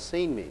also have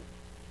seen me.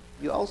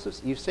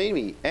 You've seen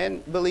me,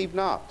 and believe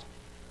not.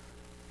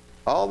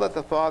 All that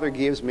the Father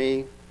gives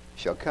me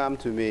shall come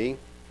to me,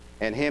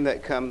 and him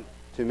that come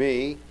to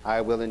me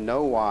I will in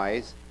no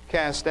wise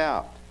cast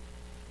out.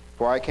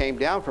 For I came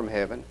down from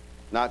heaven,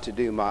 not to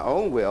do my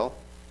own will,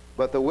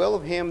 but the will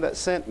of him that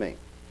sent me.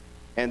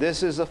 And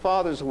this is the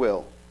Father's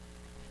will,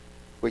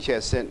 which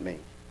has sent me,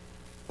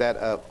 that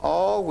of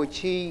all which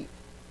he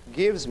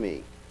gives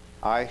me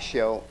I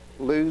shall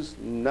lose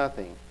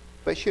nothing,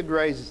 but should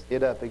raise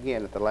it up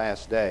again at the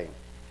last day.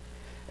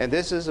 And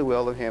this is the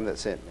will of him that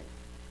sent me,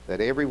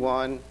 that every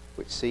one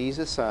which sees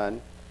the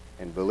Son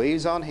and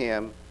believes on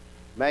him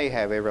may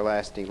have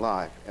everlasting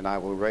life, and I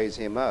will raise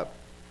him up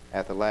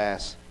at the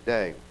last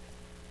day.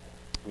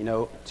 You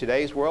know,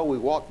 today's world, we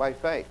walk by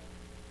faith.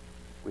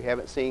 We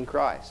haven't seen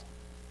Christ,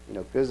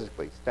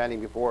 physically standing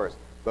before us,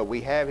 but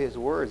we have his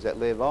words that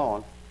live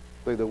on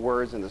through the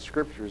words and the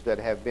Scriptures that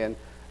have been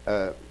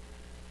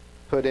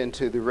put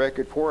into the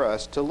record for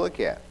us to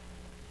look at.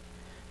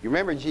 You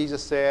remember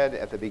Jesus said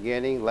at the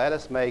beginning, let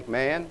us make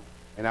man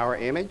in our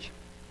image?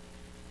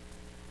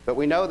 But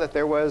we know that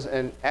there was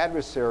an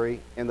adversary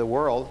in the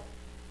world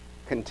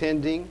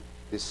contending,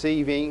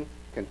 deceiving,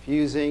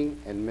 confusing,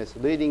 and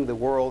misleading the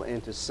world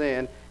into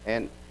sin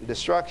and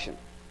destruction.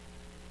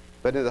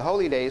 But in the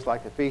holy days,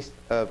 like the Feast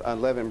of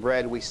Unleavened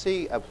Bread, we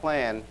see a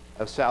plan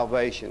of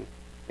salvation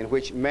in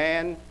which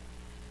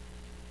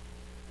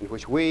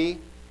we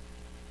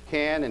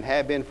can and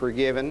have been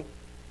forgiven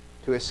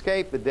to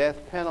escape the death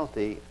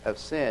penalty of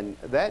sin.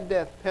 That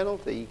death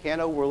penalty, you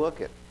can't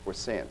overlook it for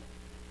sin,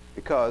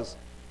 because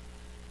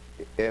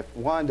if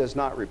one does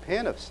not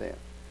repent of sin,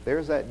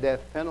 there's that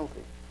death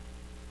penalty.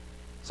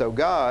 So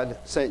God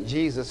sent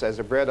Jesus as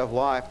a bread of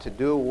life to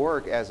do a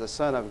work as a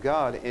Son of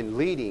God in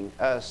leading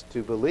us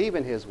to believe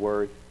in his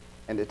word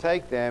and to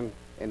take them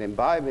and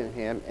imbibe in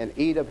him and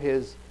eat of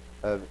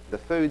the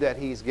food that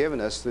he's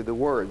given us through the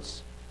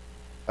words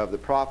of the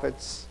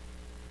prophets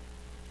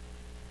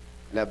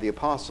and of the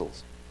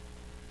apostles.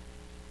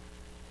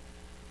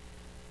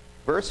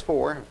 Verse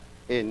 4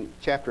 in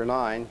chapter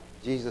 9,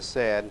 Jesus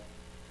said,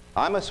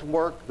 I must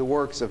work the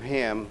works of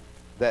him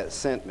that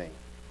sent me,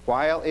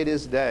 while it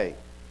is day.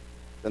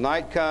 The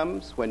night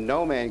comes when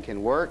no man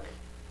can work.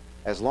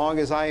 As long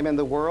as I am in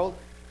the world,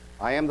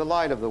 I am the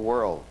light of the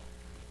world.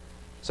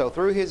 So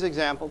through his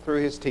example,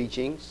 through his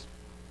teachings,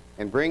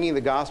 and bringing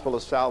the gospel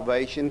of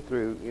salvation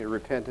through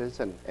repentance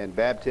and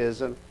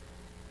baptism,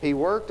 he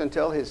worked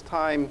until his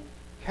time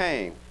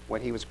came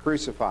when he was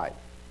crucified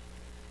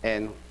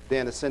and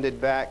then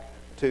ascended back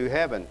to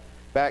heaven,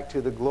 back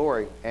to the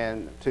glory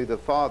and to the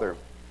Father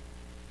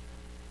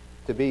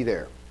to be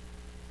there.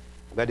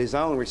 But his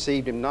own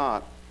received him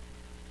not,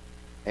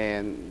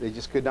 and they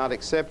just could not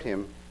accept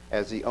him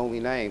as the only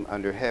name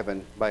under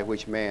heaven by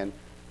which man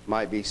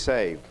might be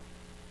saved.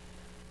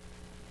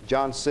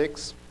 John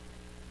 6,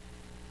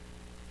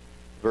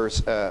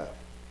 verse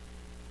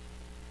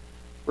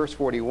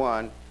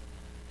 41,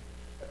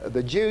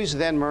 the Jews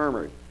then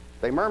murmured.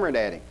 They murmured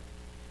at him,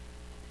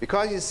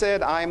 because he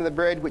said, I am the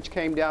bread which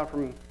came down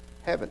from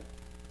heaven.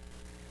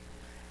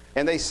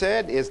 And they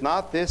said, is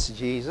not this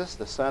Jesus,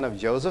 the son of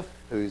Joseph,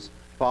 whose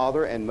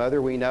father and mother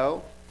we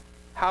know?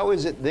 How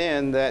is it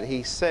then that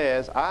he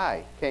says,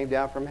 I came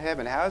down from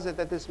heaven? How is it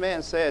that this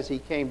man says he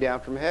came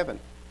down from heaven?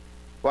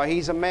 Why,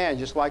 he's a man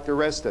just like the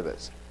rest of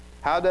us.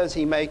 How does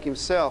he make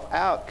himself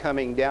out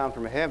coming down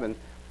from heaven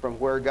from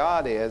where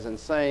God is and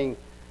saying,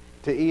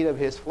 to eat of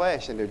his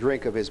flesh and to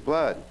drink of his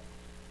blood.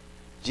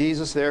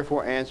 Jesus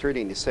therefore answered,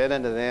 and he said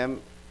unto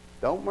them,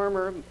 don't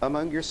murmur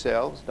among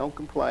yourselves, don't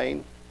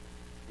complain.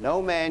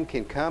 No man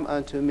can come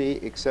unto me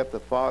except the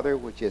Father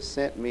which has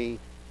sent me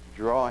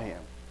draw him.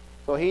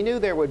 So he knew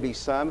there would be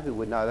some who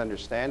would not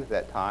understand at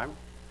that time.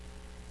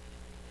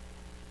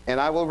 And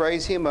I will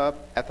raise him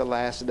up at the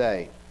last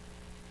day.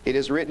 It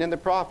is written in the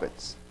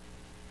prophets,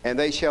 and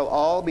they shall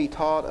all be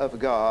taught of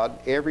God.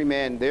 Every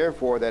man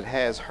therefore that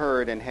has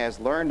heard and has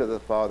learned of the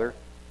Father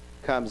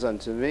comes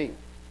unto me.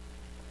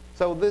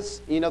 So this,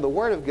 the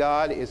Word of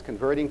God is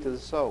converting to the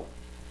soul.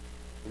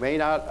 It may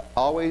not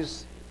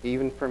always,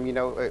 even from,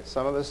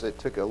 some of us, it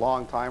took a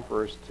long time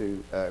for us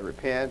to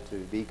repent, to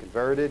be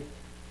converted.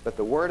 But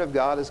the Word of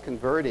God is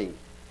converting.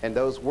 And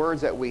those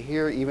words that we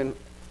hear even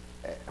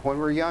when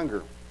we're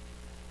younger,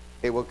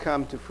 it will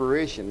come to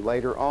fruition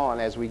later on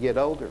as we get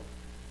older.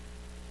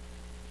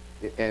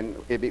 And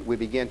we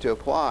begin to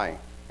apply.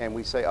 And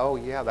we say, oh,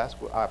 yeah, that's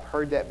what I've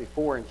heard that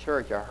before in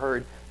church. I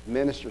heard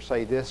ministers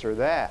say this or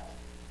that.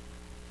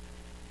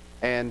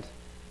 And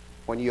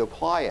when you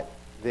apply it,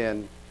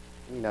 then,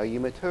 you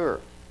mature.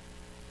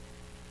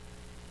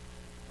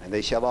 And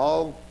they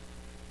shall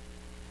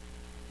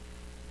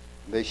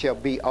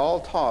be all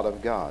taught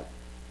of God.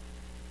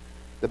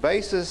 The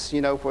basis,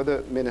 for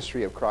the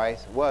ministry of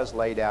Christ was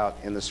laid out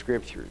in the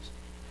Scriptures.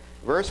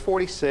 Verse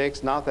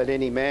 46, not that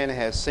any man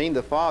has seen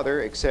the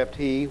Father, except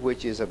he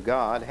which is of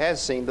God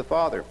has seen the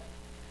Father.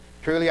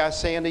 Truly I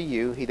say unto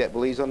you, he that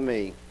believes on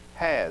me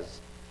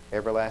has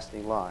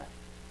everlasting life.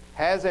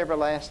 Has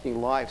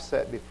everlasting life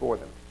set before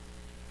them.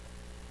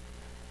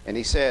 And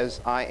he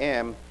says, I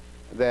am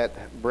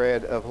that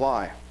bread of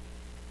life.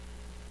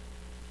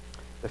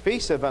 The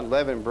Feast of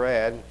Unleavened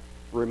Bread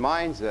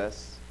reminds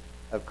us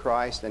of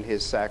Christ and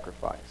his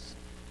sacrifice,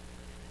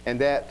 and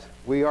that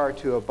we are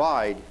to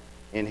abide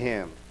in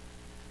him.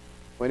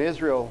 When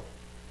Israel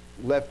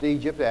left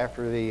Egypt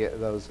after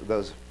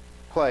those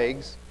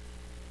plagues,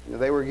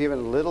 they were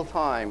given little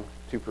time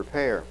to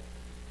prepare.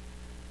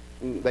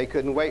 They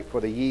couldn't wait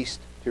for the yeast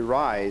to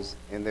rise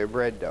in their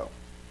bread dough.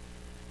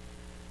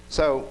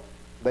 So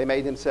they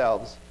made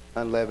themselves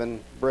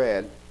unleavened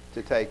bread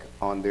to take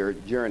on their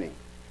journey.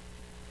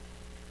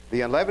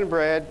 The unleavened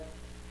bread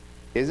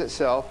is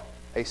itself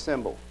a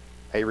symbol,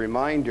 a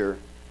reminder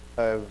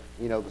of,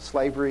 the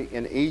slavery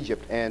in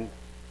Egypt and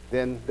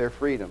then their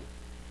freedom.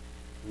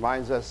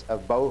 Reminds us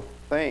of both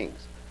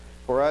things.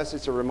 For us,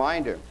 it's a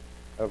reminder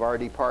of our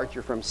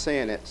departure from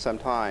sin at some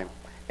time,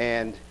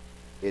 and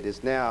it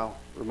is now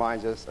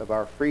reminds us of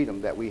our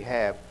freedom that we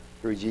have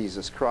through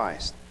Jesus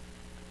Christ.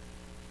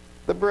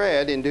 The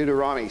bread in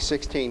Deuteronomy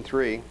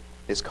 16:3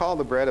 is called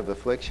the bread of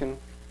affliction,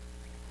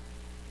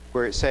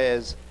 where it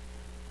says,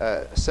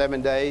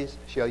 7 days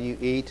shall you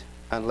eat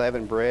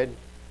unleavened bread,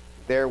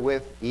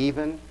 therewith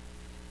even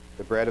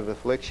the bread of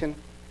affliction,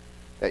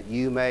 that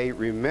you may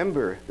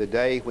remember the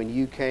day when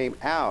you came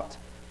out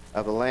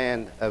of the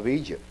land of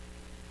Egypt.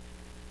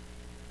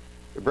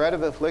 The bread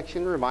of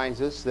affliction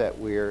reminds us that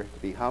we're to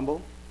be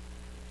humble,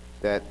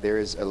 that there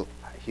is a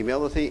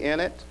humility in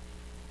it,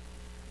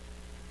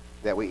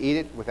 that we eat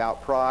it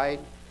without pride,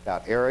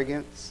 without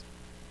arrogance,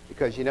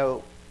 because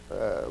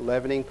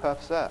leavening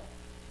puffs up,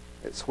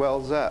 it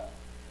swells up.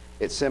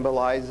 It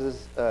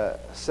symbolizes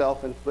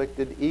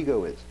self-inflicted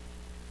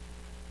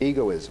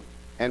egoism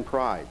and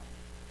pride.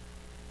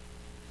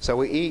 So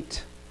we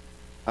eat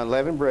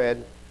unleavened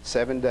bread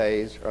 7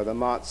 days, or the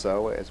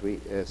matzo,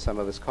 as some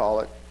of us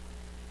call it,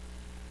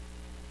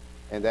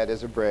 and that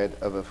is a bread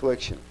of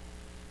affliction.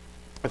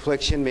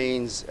 Affliction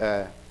means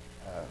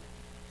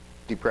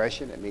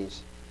depression. It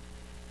means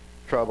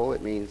trouble.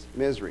 It means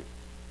misery.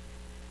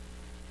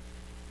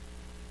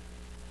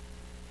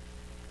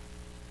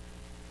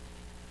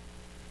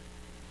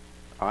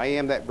 I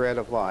am that bread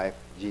of life,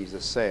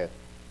 Jesus said.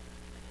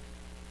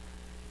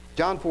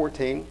 John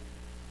 14,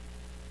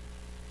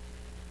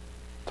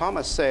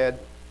 Thomas said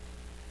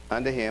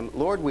unto him,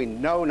 Lord, we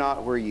know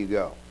not where you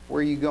go.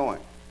 Where are you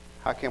going?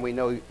 How can we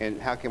know, and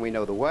how can we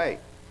know the way?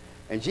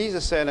 And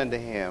Jesus said unto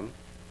him,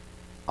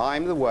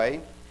 I'm the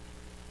way,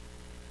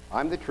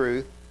 I'm the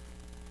truth,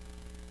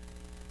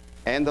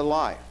 and the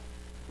life.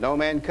 No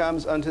man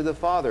comes unto the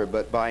Father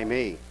but by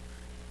me.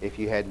 If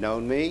you had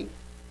known me,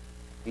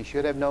 you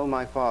should have known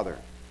my Father.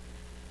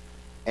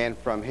 And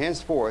from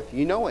henceforth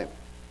you know him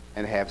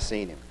and have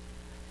seen him.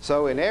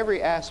 So in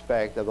every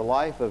aspect of the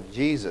life of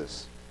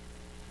Jesus,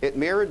 it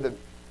mirrored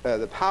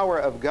the power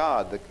of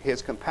God,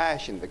 his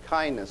compassion, the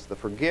kindness, the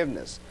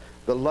forgiveness,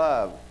 the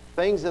love,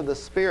 things of the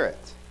Spirit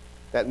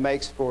that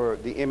makes for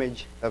the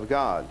image of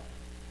God.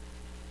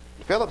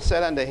 Philip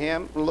said unto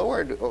him,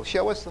 Lord,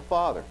 show us the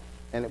Father,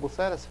 and it will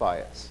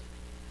satisfy us.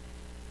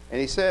 And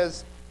he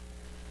says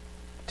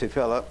to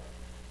Philip,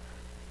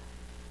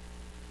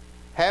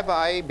 have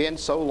I been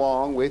so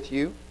long with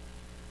you,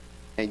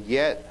 and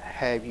yet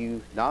have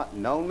you not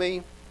known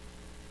me,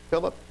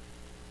 Philip?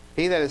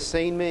 He that has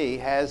seen me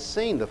has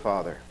seen the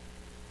Father.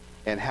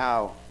 And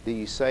how do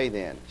you say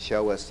then,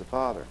 show us the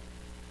Father?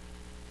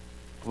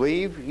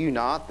 Believe you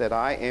not that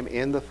I am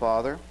in the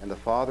Father, and the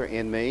Father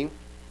in me?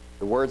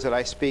 The words that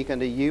I speak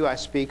unto you, I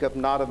speak of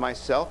not of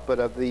myself, but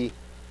of the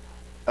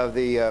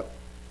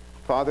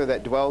Father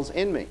that dwells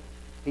in me.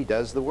 He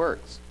does the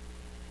works.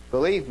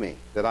 Believe me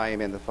that I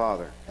am in the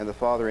Father, and the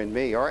Father in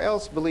me, or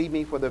else believe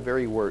me for the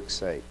very work's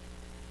sake.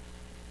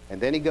 And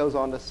then he goes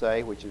on to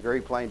say, which is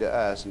very plain to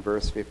us in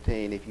verse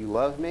 15, if you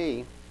love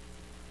me,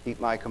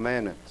 keep my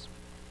commandments.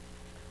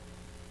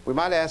 We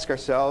might ask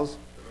ourselves,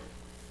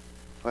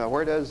 well,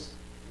 where does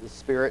the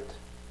Spirit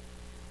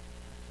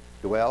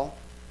dwell?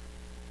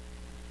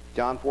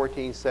 John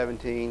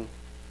 14:17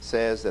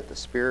 says that the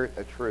Spirit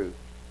of truth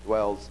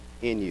dwells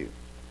in you.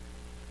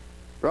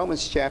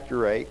 Romans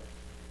chapter 8.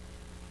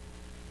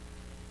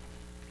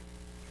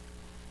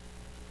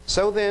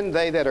 So then,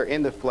 they that are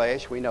in the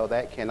flesh, we know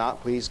that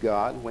cannot please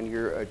God. When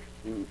you're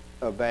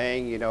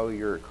obeying,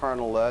 your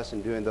carnal lust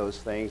and doing those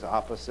things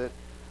opposite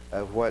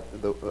of what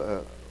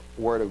the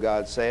Word of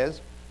God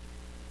says,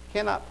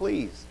 cannot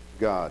please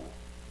God.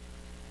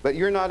 But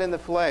you're not in the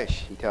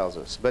flesh, he tells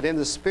us, but in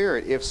the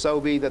Spirit, if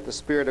so be that the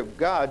Spirit of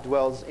God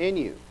dwells in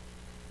you.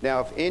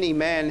 Now, if any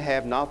man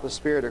have not the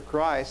Spirit of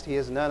Christ, he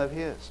is none of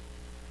his.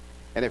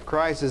 And if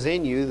Christ is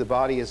in you, the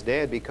body is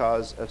dead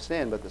because of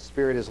sin, but the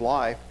Spirit is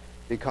life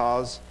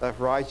because of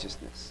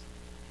righteousness.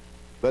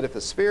 But if the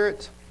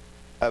Spirit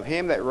of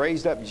him that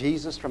raised up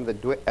Jesus from the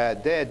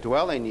dead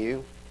dwell in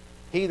you,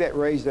 he that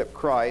raised up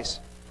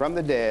Christ from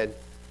the dead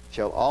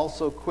shall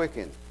also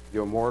quicken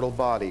your mortal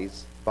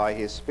bodies by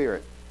his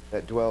Spirit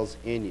that dwells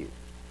in you.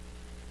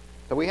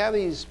 So we have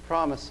these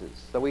promises.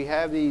 So we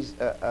have these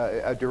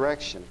a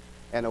direction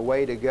and a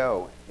way to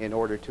go in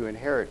order to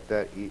inherit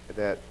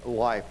that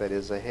life that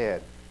is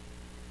ahead.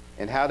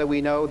 And how do we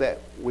know that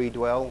we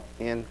dwell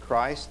in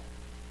Christ?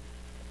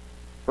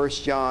 1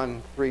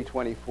 John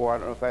 3:24, I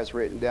don't know if that's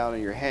written down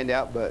in your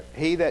handout, but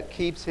he that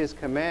keeps his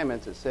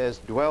commandments, it says,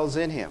 dwells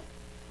in him,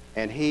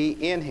 and he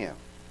in him.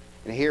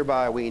 And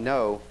hereby we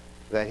know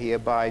that he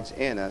abides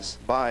in us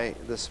by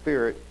the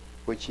Spirit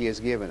which he has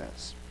given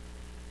us.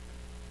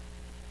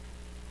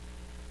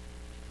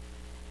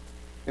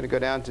 I'm going to go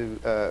down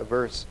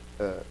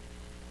to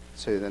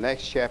to the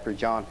next chapter,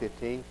 John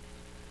 15.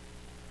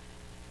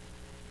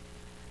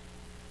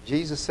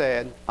 Jesus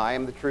said, I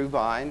am the true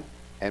vine,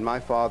 and my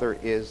Father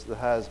is the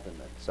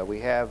husbandman. So we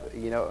have,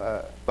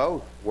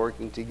 both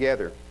working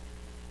together.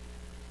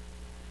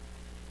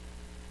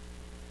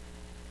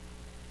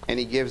 And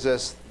he gives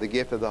us the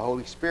gift of the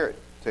Holy Spirit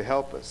to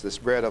help us, this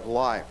bread of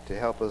life, to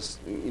help us,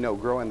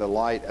 grow in the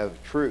light of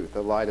truth,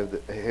 the light of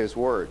his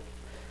Word.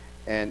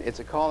 And it's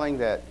a calling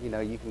that, you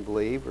can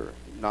believe or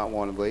not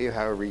want to believe,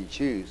 however you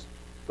choose.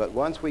 But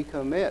once we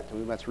commit, we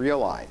must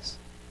realize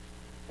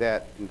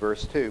that, in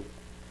verse 2,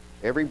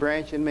 every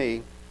branch in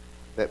me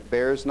that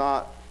bears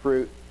not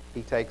fruit,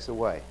 he takes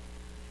away.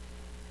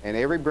 And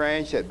every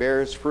branch that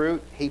bears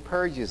fruit, he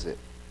purges it,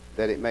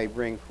 that it may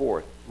bring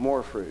forth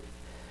more fruit.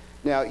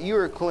 Now, you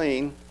are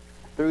clean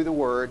through the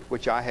word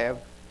which I have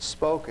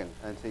spoken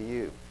unto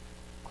you.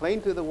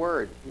 Clean through the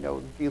word,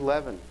 the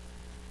leaven,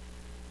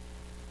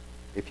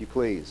 if you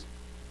please.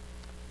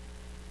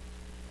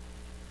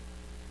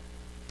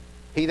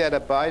 He that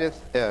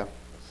abideth, and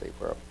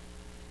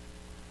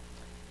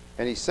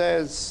he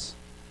says,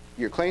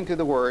 you're clean through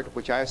the word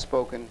which I have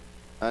spoken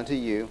unto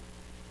you.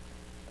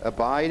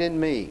 Abide in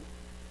me,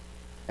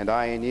 and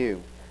I in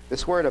you.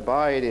 This word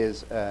abide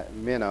is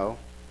meno,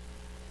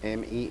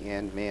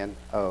 M-E-N,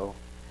 men-o,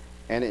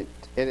 and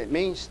it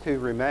means to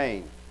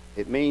remain.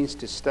 It means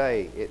to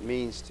stay. It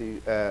means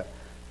to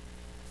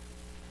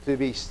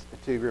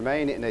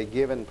remain in a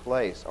given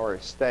place or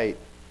a state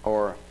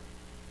or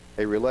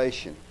a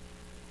relation.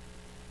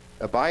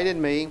 Abide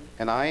in me,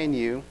 and I in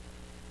you.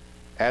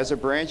 As a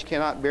branch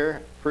cannot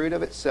bear fruit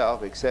of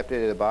itself except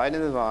it abide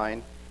in the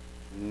vine,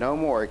 no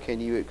more can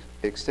you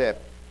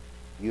except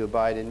you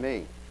abide in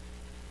me.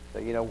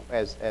 So,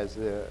 as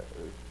the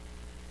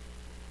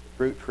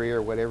fruit tree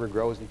or whatever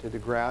grows into the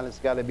ground, it's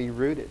got to be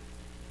rooted.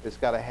 It's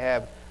got to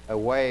have a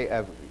way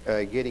of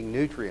getting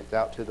nutrients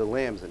out to the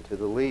limbs and to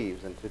the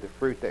leaves and to the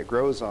fruit that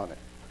grows on it.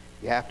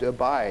 You have to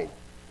abide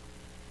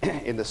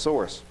in the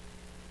source.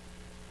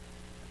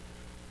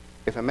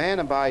 If a man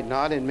abide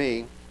not in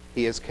me,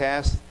 he is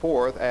cast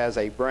forth as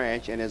a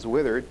branch and is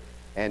withered,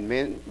 and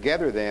men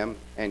gather them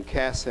and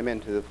cast them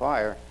into the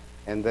fire,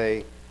 and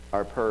they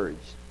are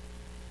purged.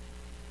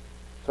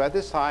 So at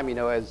this time,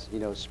 as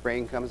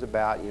spring comes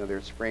about,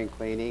 there's spring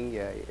cleaning.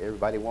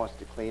 Everybody wants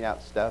to clean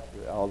out stuff,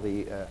 all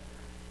the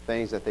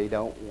things that they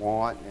don't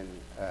want, and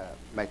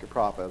make a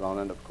profit on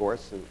it, of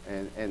course,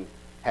 and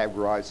have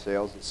garage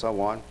sales and so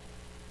on.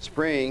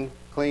 Spring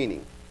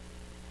cleaning,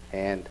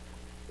 and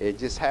it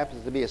just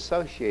happens to be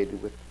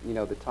associated with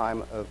the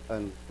time of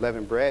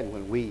unleavened bread,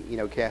 when we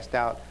cast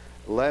out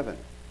leaven.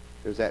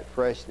 There's that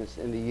freshness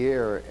in the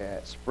air.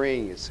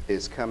 Spring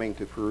is coming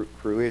to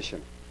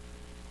fruition.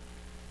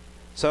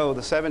 So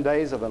the 7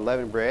 days of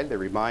unleavened bread, they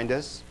remind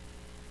us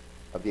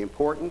of the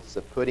importance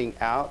of putting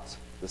out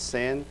the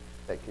sin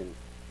that can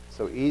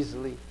so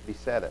easily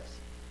beset us.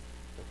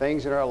 The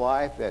things in our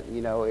life that,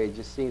 it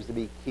just seems to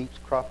be keeps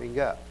cropping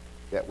up,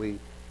 that we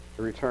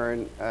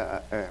return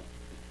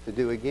to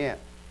do again.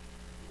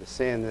 The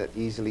sin that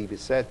easily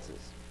besets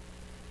us.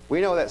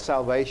 We know that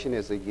salvation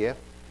is a gift.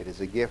 It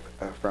is a gift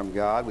from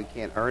God. We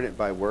can't earn it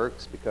by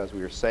works because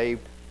we are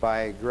saved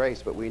by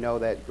grace. But we know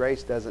that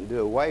grace doesn't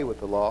do away with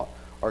the law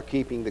or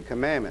keeping the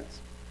commandments.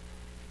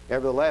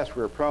 Nevertheless,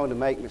 we're prone to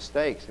make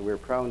mistakes and we're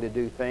prone to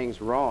do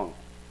things wrong.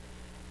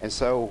 And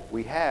so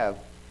we have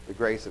the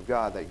grace of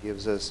God that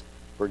gives us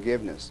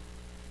forgiveness.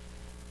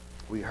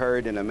 We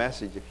heard in a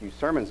message a few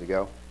sermons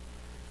ago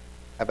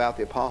about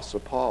the Apostle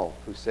Paul,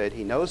 who said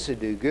he knows to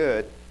do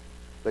good,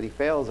 but he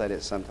fails at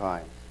it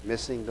sometimes,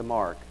 missing the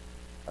mark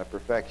of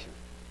perfection.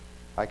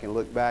 I can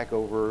look back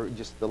over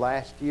just the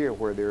last year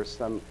where there are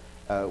some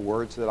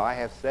words that I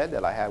have said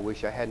that I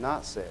wish I had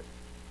not said.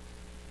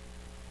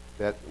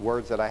 That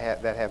words that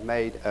that have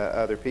made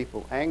other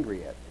people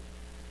angry at me.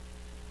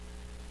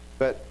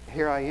 But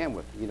here I am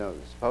with,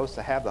 supposed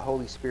to have the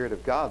Holy Spirit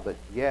of God, but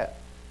yet,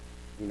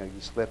 you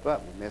slip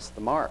up and miss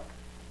the mark.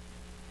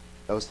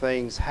 Those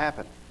things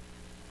happen.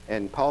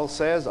 And Paul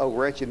says, "O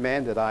wretched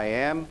man that I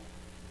am,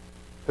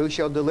 who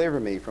shall deliver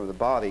me from the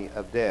body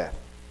of death?"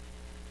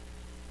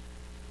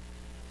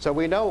 So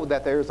we know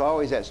that there's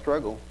always that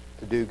struggle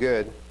to do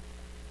good.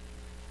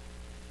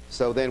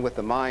 So then with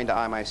the mind,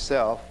 I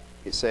myself,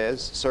 it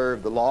says,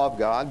 serve the law of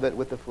God, but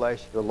with the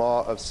flesh, the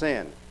law of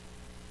sin.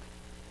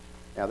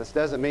 Now, this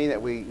doesn't mean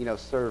that we,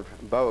 serve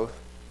both,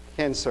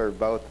 can serve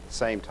both at the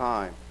same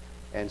time.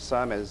 And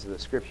some, as the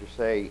scriptures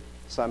say,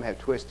 some have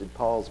twisted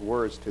Paul's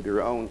words to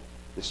their own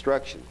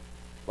destruction.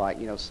 Like,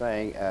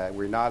 saying,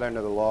 we're not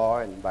under the law,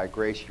 and by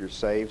grace you're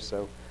saved,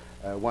 so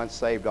once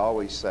saved,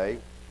 always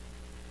saved.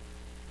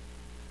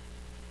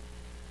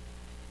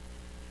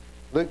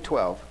 Luke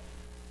 12.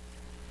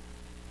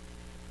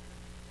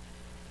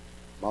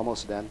 I'm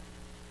almost done.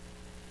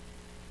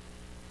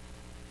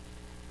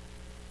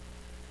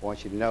 I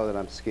want you to know that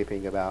I'm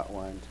skipping about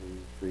 1, 2,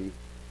 3,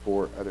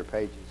 4 other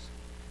pages.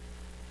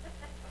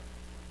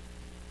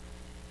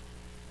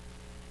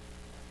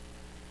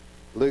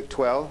 Luke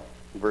 12,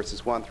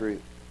 verses 1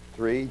 through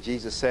 3,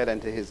 Jesus said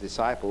unto his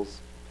disciples,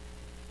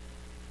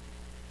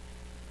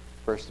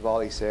 first of all,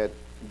 he said,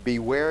 "Be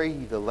wary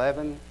the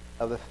leaven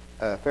of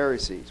the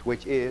Pharisees,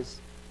 which is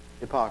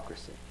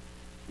hypocrisy."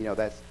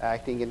 That's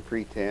acting in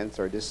pretense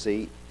or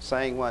deceit,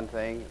 saying one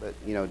thing, but,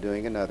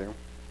 doing another.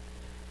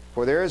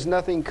 "For there is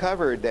nothing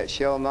covered that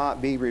shall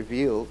not be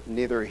revealed,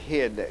 neither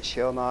hid that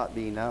shall not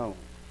be known."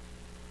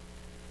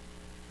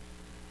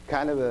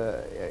 Kind of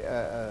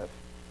a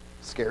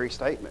scary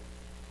statement.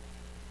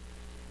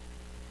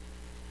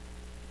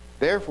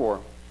 "Therefore,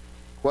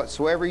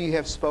 whatsoever you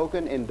have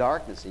spoken in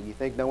darkness," and you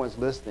think no one's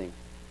listening,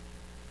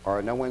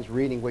 or no one's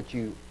reading what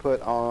you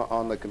put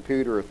on the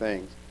computer or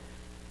things,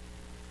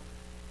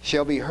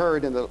 "shall be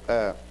heard in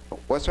the,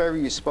 whatsoever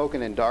you've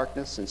spoken in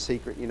darkness, in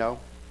secret,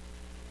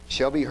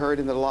 shall be heard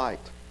in the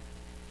light.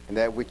 And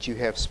that which you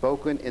have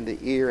spoken in the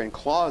ear in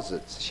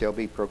closets shall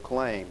be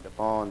proclaimed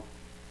upon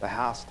the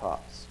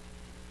housetops."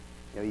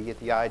 You get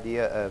the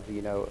idea of,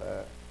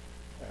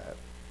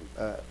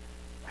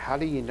 how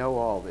do you know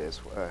all this?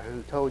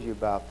 Who told you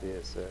about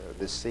this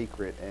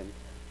secret? And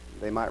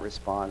they might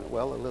respond,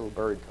 "Well, a little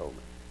bird told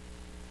me."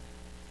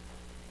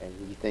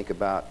 And you think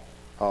about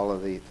all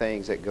of the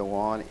things that go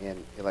on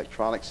in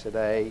electronics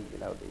today,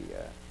 the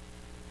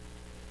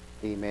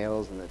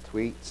emails and the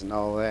tweets and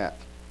all that.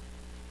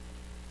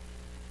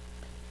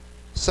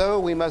 So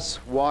we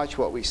must watch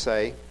what we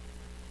say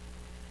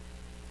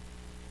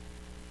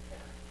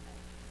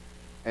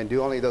and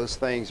do only those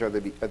things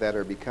that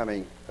are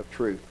becoming of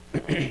truth.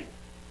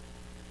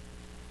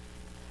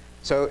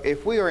 So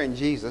if we are in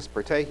Jesus,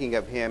 partaking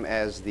of him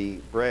as the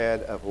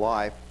bread of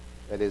life,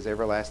 that is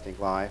everlasting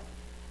life,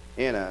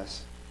 in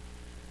us,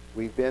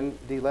 we've been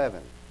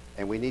de-leavened,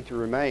 and we need to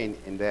remain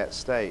in that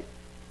state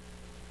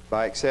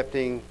by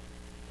accepting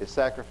his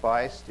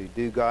sacrifice to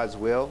do God's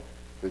will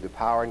through the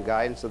power and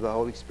guidance of the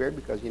Holy Spirit,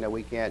 because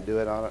we can't do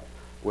it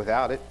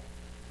without it,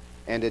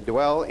 and to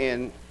dwell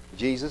in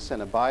Jesus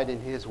and abide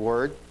in his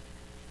word,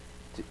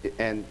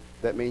 and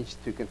that means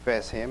to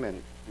confess him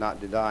and not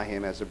deny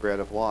him as the bread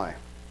of life.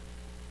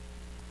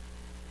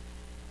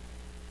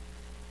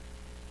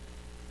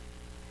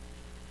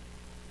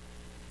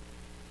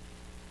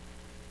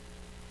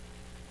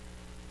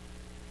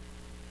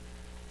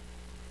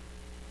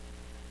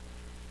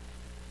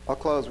 I'll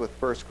close with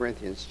 1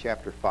 Corinthians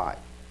chapter 5.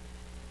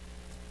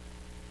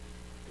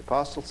 The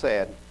apostle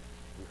said,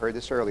 we heard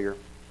this earlier,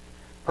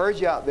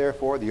 "Purge out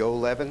therefore the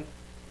old leaven,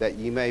 that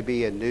ye may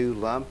be a new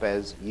lump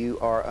as you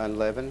are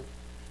unleavened.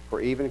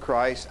 For even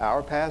Christ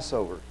our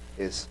Passover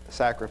is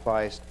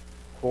sacrificed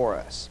for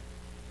us.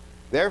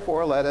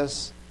 Therefore let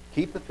us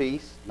keep the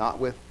feast, not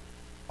with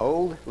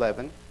old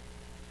leaven,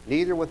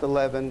 neither with the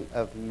leaven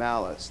of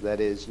malice,"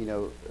 that is,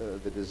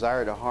 the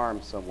desire to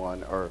harm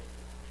someone or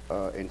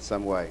in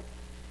some way,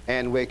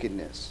 "and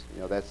wickedness,"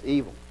 that's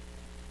evil,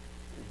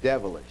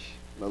 devilish,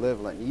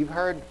 malevolent. You've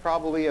heard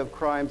probably of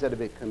crimes that have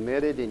been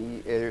committed,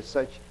 and they're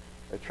such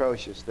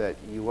atrocious that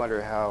you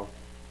wonder how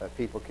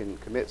people can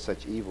commit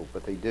such evil,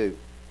 but they do.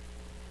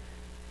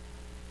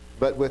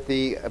 But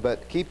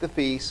keep the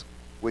feast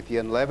with the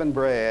unleavened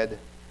bread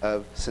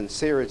of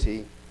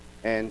sincerity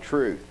and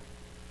truth.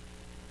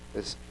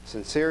 This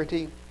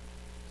sincerity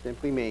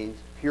simply means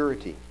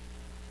purity,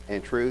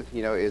 and truth,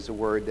 is a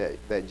word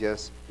that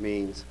just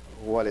means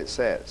what it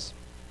says.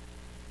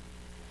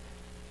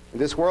 In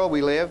this world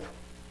we live,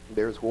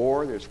 there's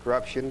war, there's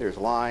corruption, there's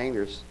lying,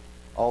 there's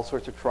all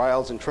sorts of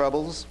trials and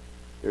troubles,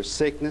 there's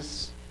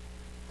sickness,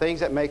 things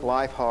that make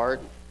life hard.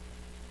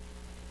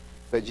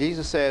 But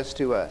Jesus says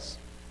to us,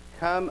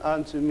 "Come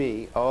unto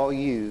me, all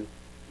you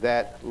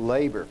that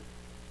labor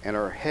and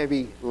are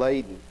heavy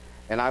laden,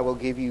 and I will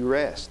give you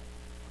rest."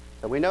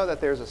 And we know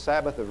that there's a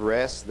Sabbath of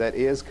rest that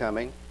is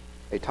coming,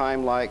 a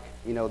time like,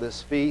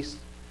 this feast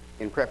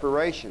in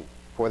preparation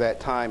for that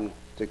time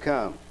to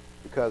come,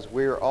 because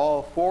we're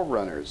all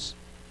forerunners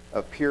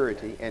of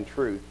purity and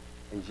truth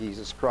in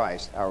Jesus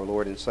Christ, our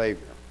Lord and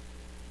Savior.